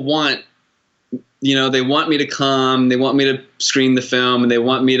of people want, they want me to come, they want me to screen the film, and they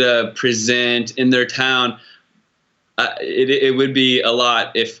want me to present in their town. It would be a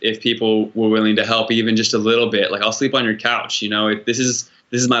lot if people were willing to help even just a little bit. Like, I'll sleep on your couch. This is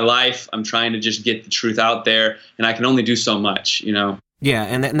my life. I'm trying to just get the truth out there, and I can only do so much. Yeah,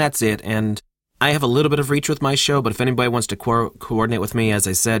 and that's it. And I have a little bit of reach with my show, but if anybody wants to coordinate with me, as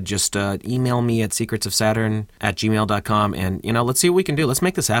I said, just email me at secretsofsaturn@gmail.com, and, let's see what we can do. Let's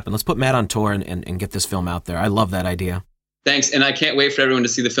make this happen. Let's put Matt on tour and get this film out there. I love that idea. Thanks, and I can't wait for everyone to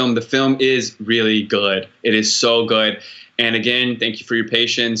see the film. The film is really good. It is so good. And again, thank you for your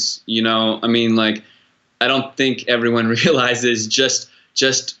patience. I don't think everyone realizes just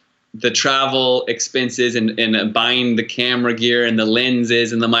the travel expenses and buying the camera gear and the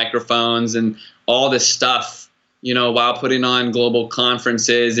lenses and the microphones and all this stuff, while putting on global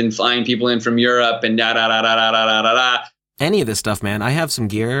conferences and flying people in from Europe and da-da-da-da-da-da-da-da. Any of this stuff, man. I have some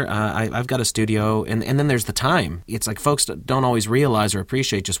gear. I've got a studio, and then there's the time. It's like folks don't always realize or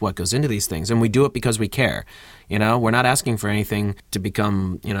appreciate just what goes into these things, and we do it because we care. We're not asking for anything to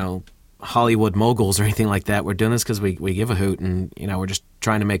become, Hollywood moguls or anything like that. We're doing this because we give a hoot, and we're just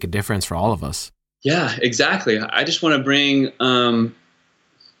trying to make a difference for all of us. Yeah, exactly. I just want to bring.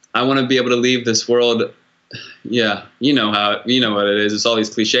 I want to be able to leave this world. Yeah, what it is. It's all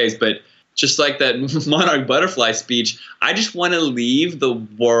these cliches, but just like that monarch butterfly speech, I just want to leave the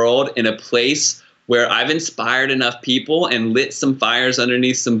world in a place where I've inspired enough people and lit some fires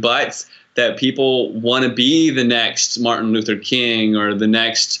underneath some butts that people want to be the next Martin Luther King or the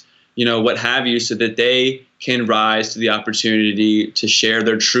next, what have you, so that they can rise to the opportunity to share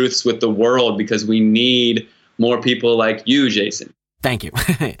their truths with the world, because we need more people like you, Jason. Thank you.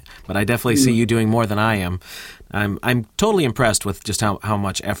 But I definitely see you doing more than I am. I'm totally impressed with just how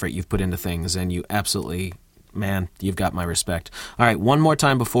much effort you've put into things, and you absolutely, man, you've got my respect. All right, one more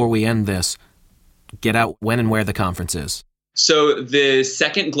time before we end this, get out when and where the conference is. So the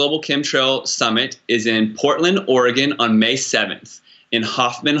second Global Chemtrail Summit is in Portland, Oregon on May 7th in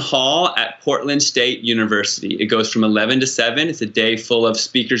Hoffman Hall at Portland State University. It goes from 11 to 7. It's a day full of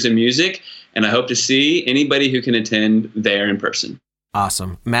speakers and music, and I hope to see anybody who can attend there in person.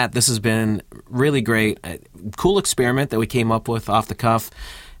 Awesome. Matt, this has been really great. Cool experiment that we came up with off the cuff.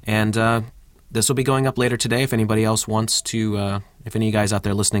 And this will be going up later today if anybody else wants to, if any of you guys out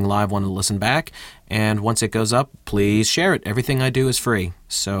there listening live want to listen back. And once it goes up, please share it. Everything I do is free.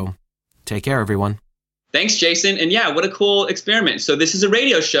 So take care, everyone. Thanks, Jason. And yeah, what a cool experiment. So this is a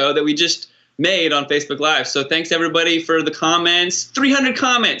radio show that we just made on Facebook Live. So thanks, everybody, for the comments. 300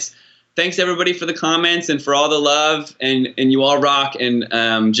 comments. Thanks, everybody, for the comments and for all the love, and you all rock,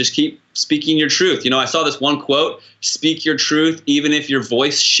 and just keep speaking your truth. I saw this one quote, speak your truth even if your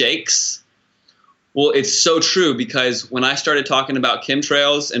voice shakes. Well, it's so true, because when I started talking about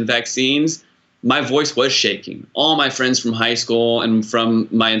chemtrails and vaccines, my voice was shaking. All my friends from high school and from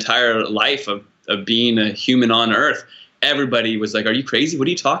my entire life of being a human on Earth, everybody was like, are you crazy? What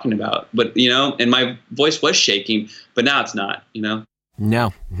are you talking about? But, and my voice was shaking, but now it's not,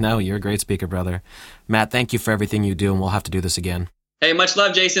 No, you're a great speaker, brother. Matt, thank you for everything you do, and we'll have to do this again. Hey, much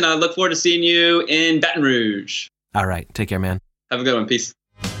love, Jason. I look forward to seeing you in Baton Rouge. All right. Take care, man. Have a good one. Peace.